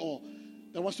 Anybody at all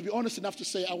that wants to be honest enough to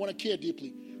say, I want to care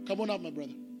deeply, come on up, my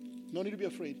brother. No need to be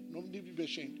afraid. No need to be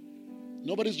ashamed.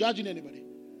 Nobody's judging anybody.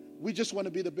 We just want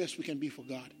to be the best we can be for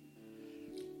God.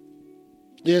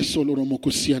 Yes,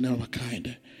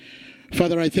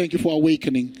 Father, I thank you for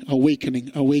awakening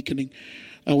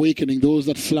those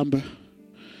that slumber,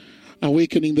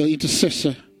 awakening the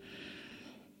intercessor.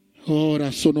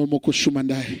 The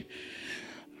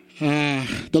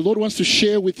Lord wants to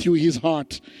share with you His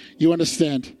heart. You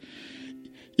understand?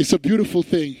 It's a beautiful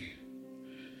thing.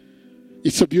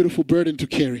 It's a beautiful burden to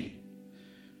carry.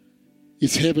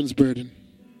 It's heaven's burden.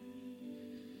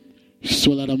 I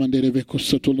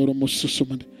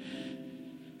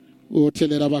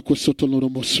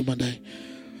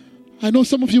know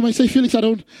some of you might say, Felix, I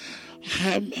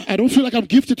don't feel like I'm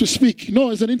gifted to speak.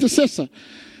 No, as an intercessor,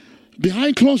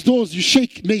 behind closed doors, you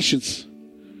shake nations.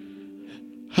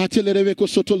 Come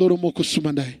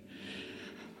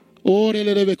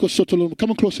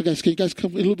on closer, guys. Can you guys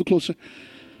come a little bit closer?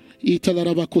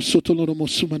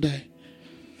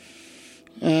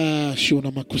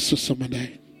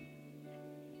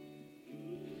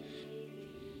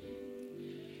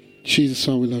 Jesus,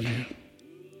 how we love you.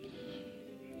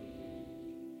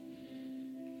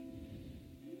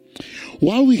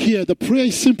 While we're here, the prayer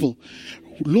is simple.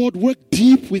 Lord, work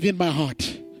deep within my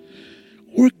heart.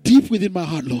 Work deep within my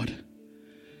heart, Lord.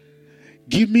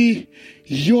 Give me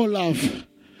your love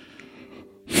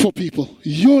for people,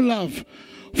 your love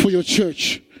for your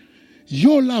church,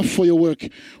 your love for your work.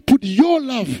 Put your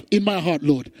love in my heart,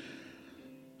 Lord.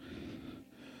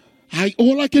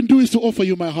 All I can do is to offer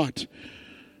you my heart.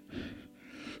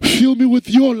 Fill me with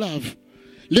your love.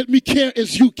 Let me care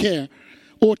as you care.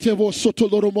 Come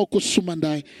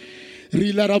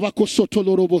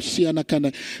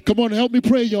on, help me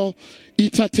pray, y'all.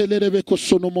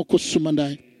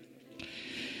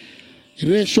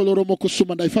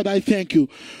 Father, I thank you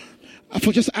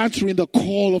for just answering the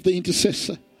call of the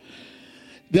intercessor,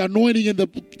 the anointing and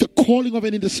the calling of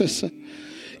an intercessor.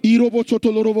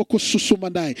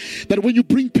 That when you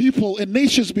bring people and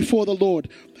nations before the Lord,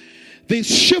 there's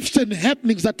shifts and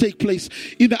happenings that take place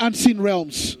in the unseen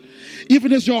realms.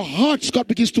 Even as your heart, God,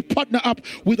 begins to partner up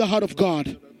with the heart of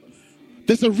God.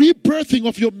 There's a rebirthing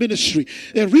of your ministry,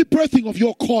 a rebirthing of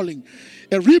your calling,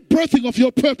 a rebirthing of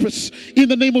your purpose in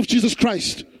the name of Jesus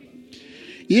Christ.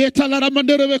 As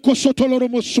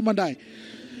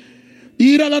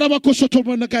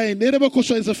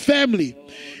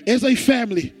a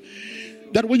family,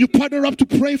 that when you partner up to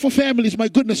pray for families, my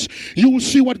goodness, you will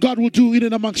see what God will do in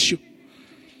and amongst you.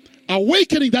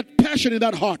 Awakening that passion in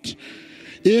that heart.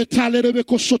 May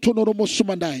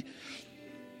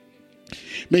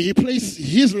He place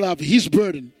His love, His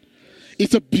burden.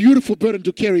 It's a beautiful burden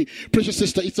to carry, precious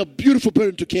sister. It's a beautiful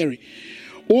burden to carry.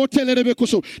 Or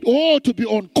to be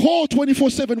on call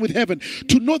 24/7 with heaven,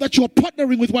 to know that you are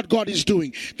partnering with what God is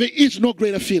doing. There is no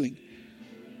greater feeling.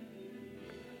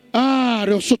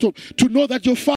 To know that your Father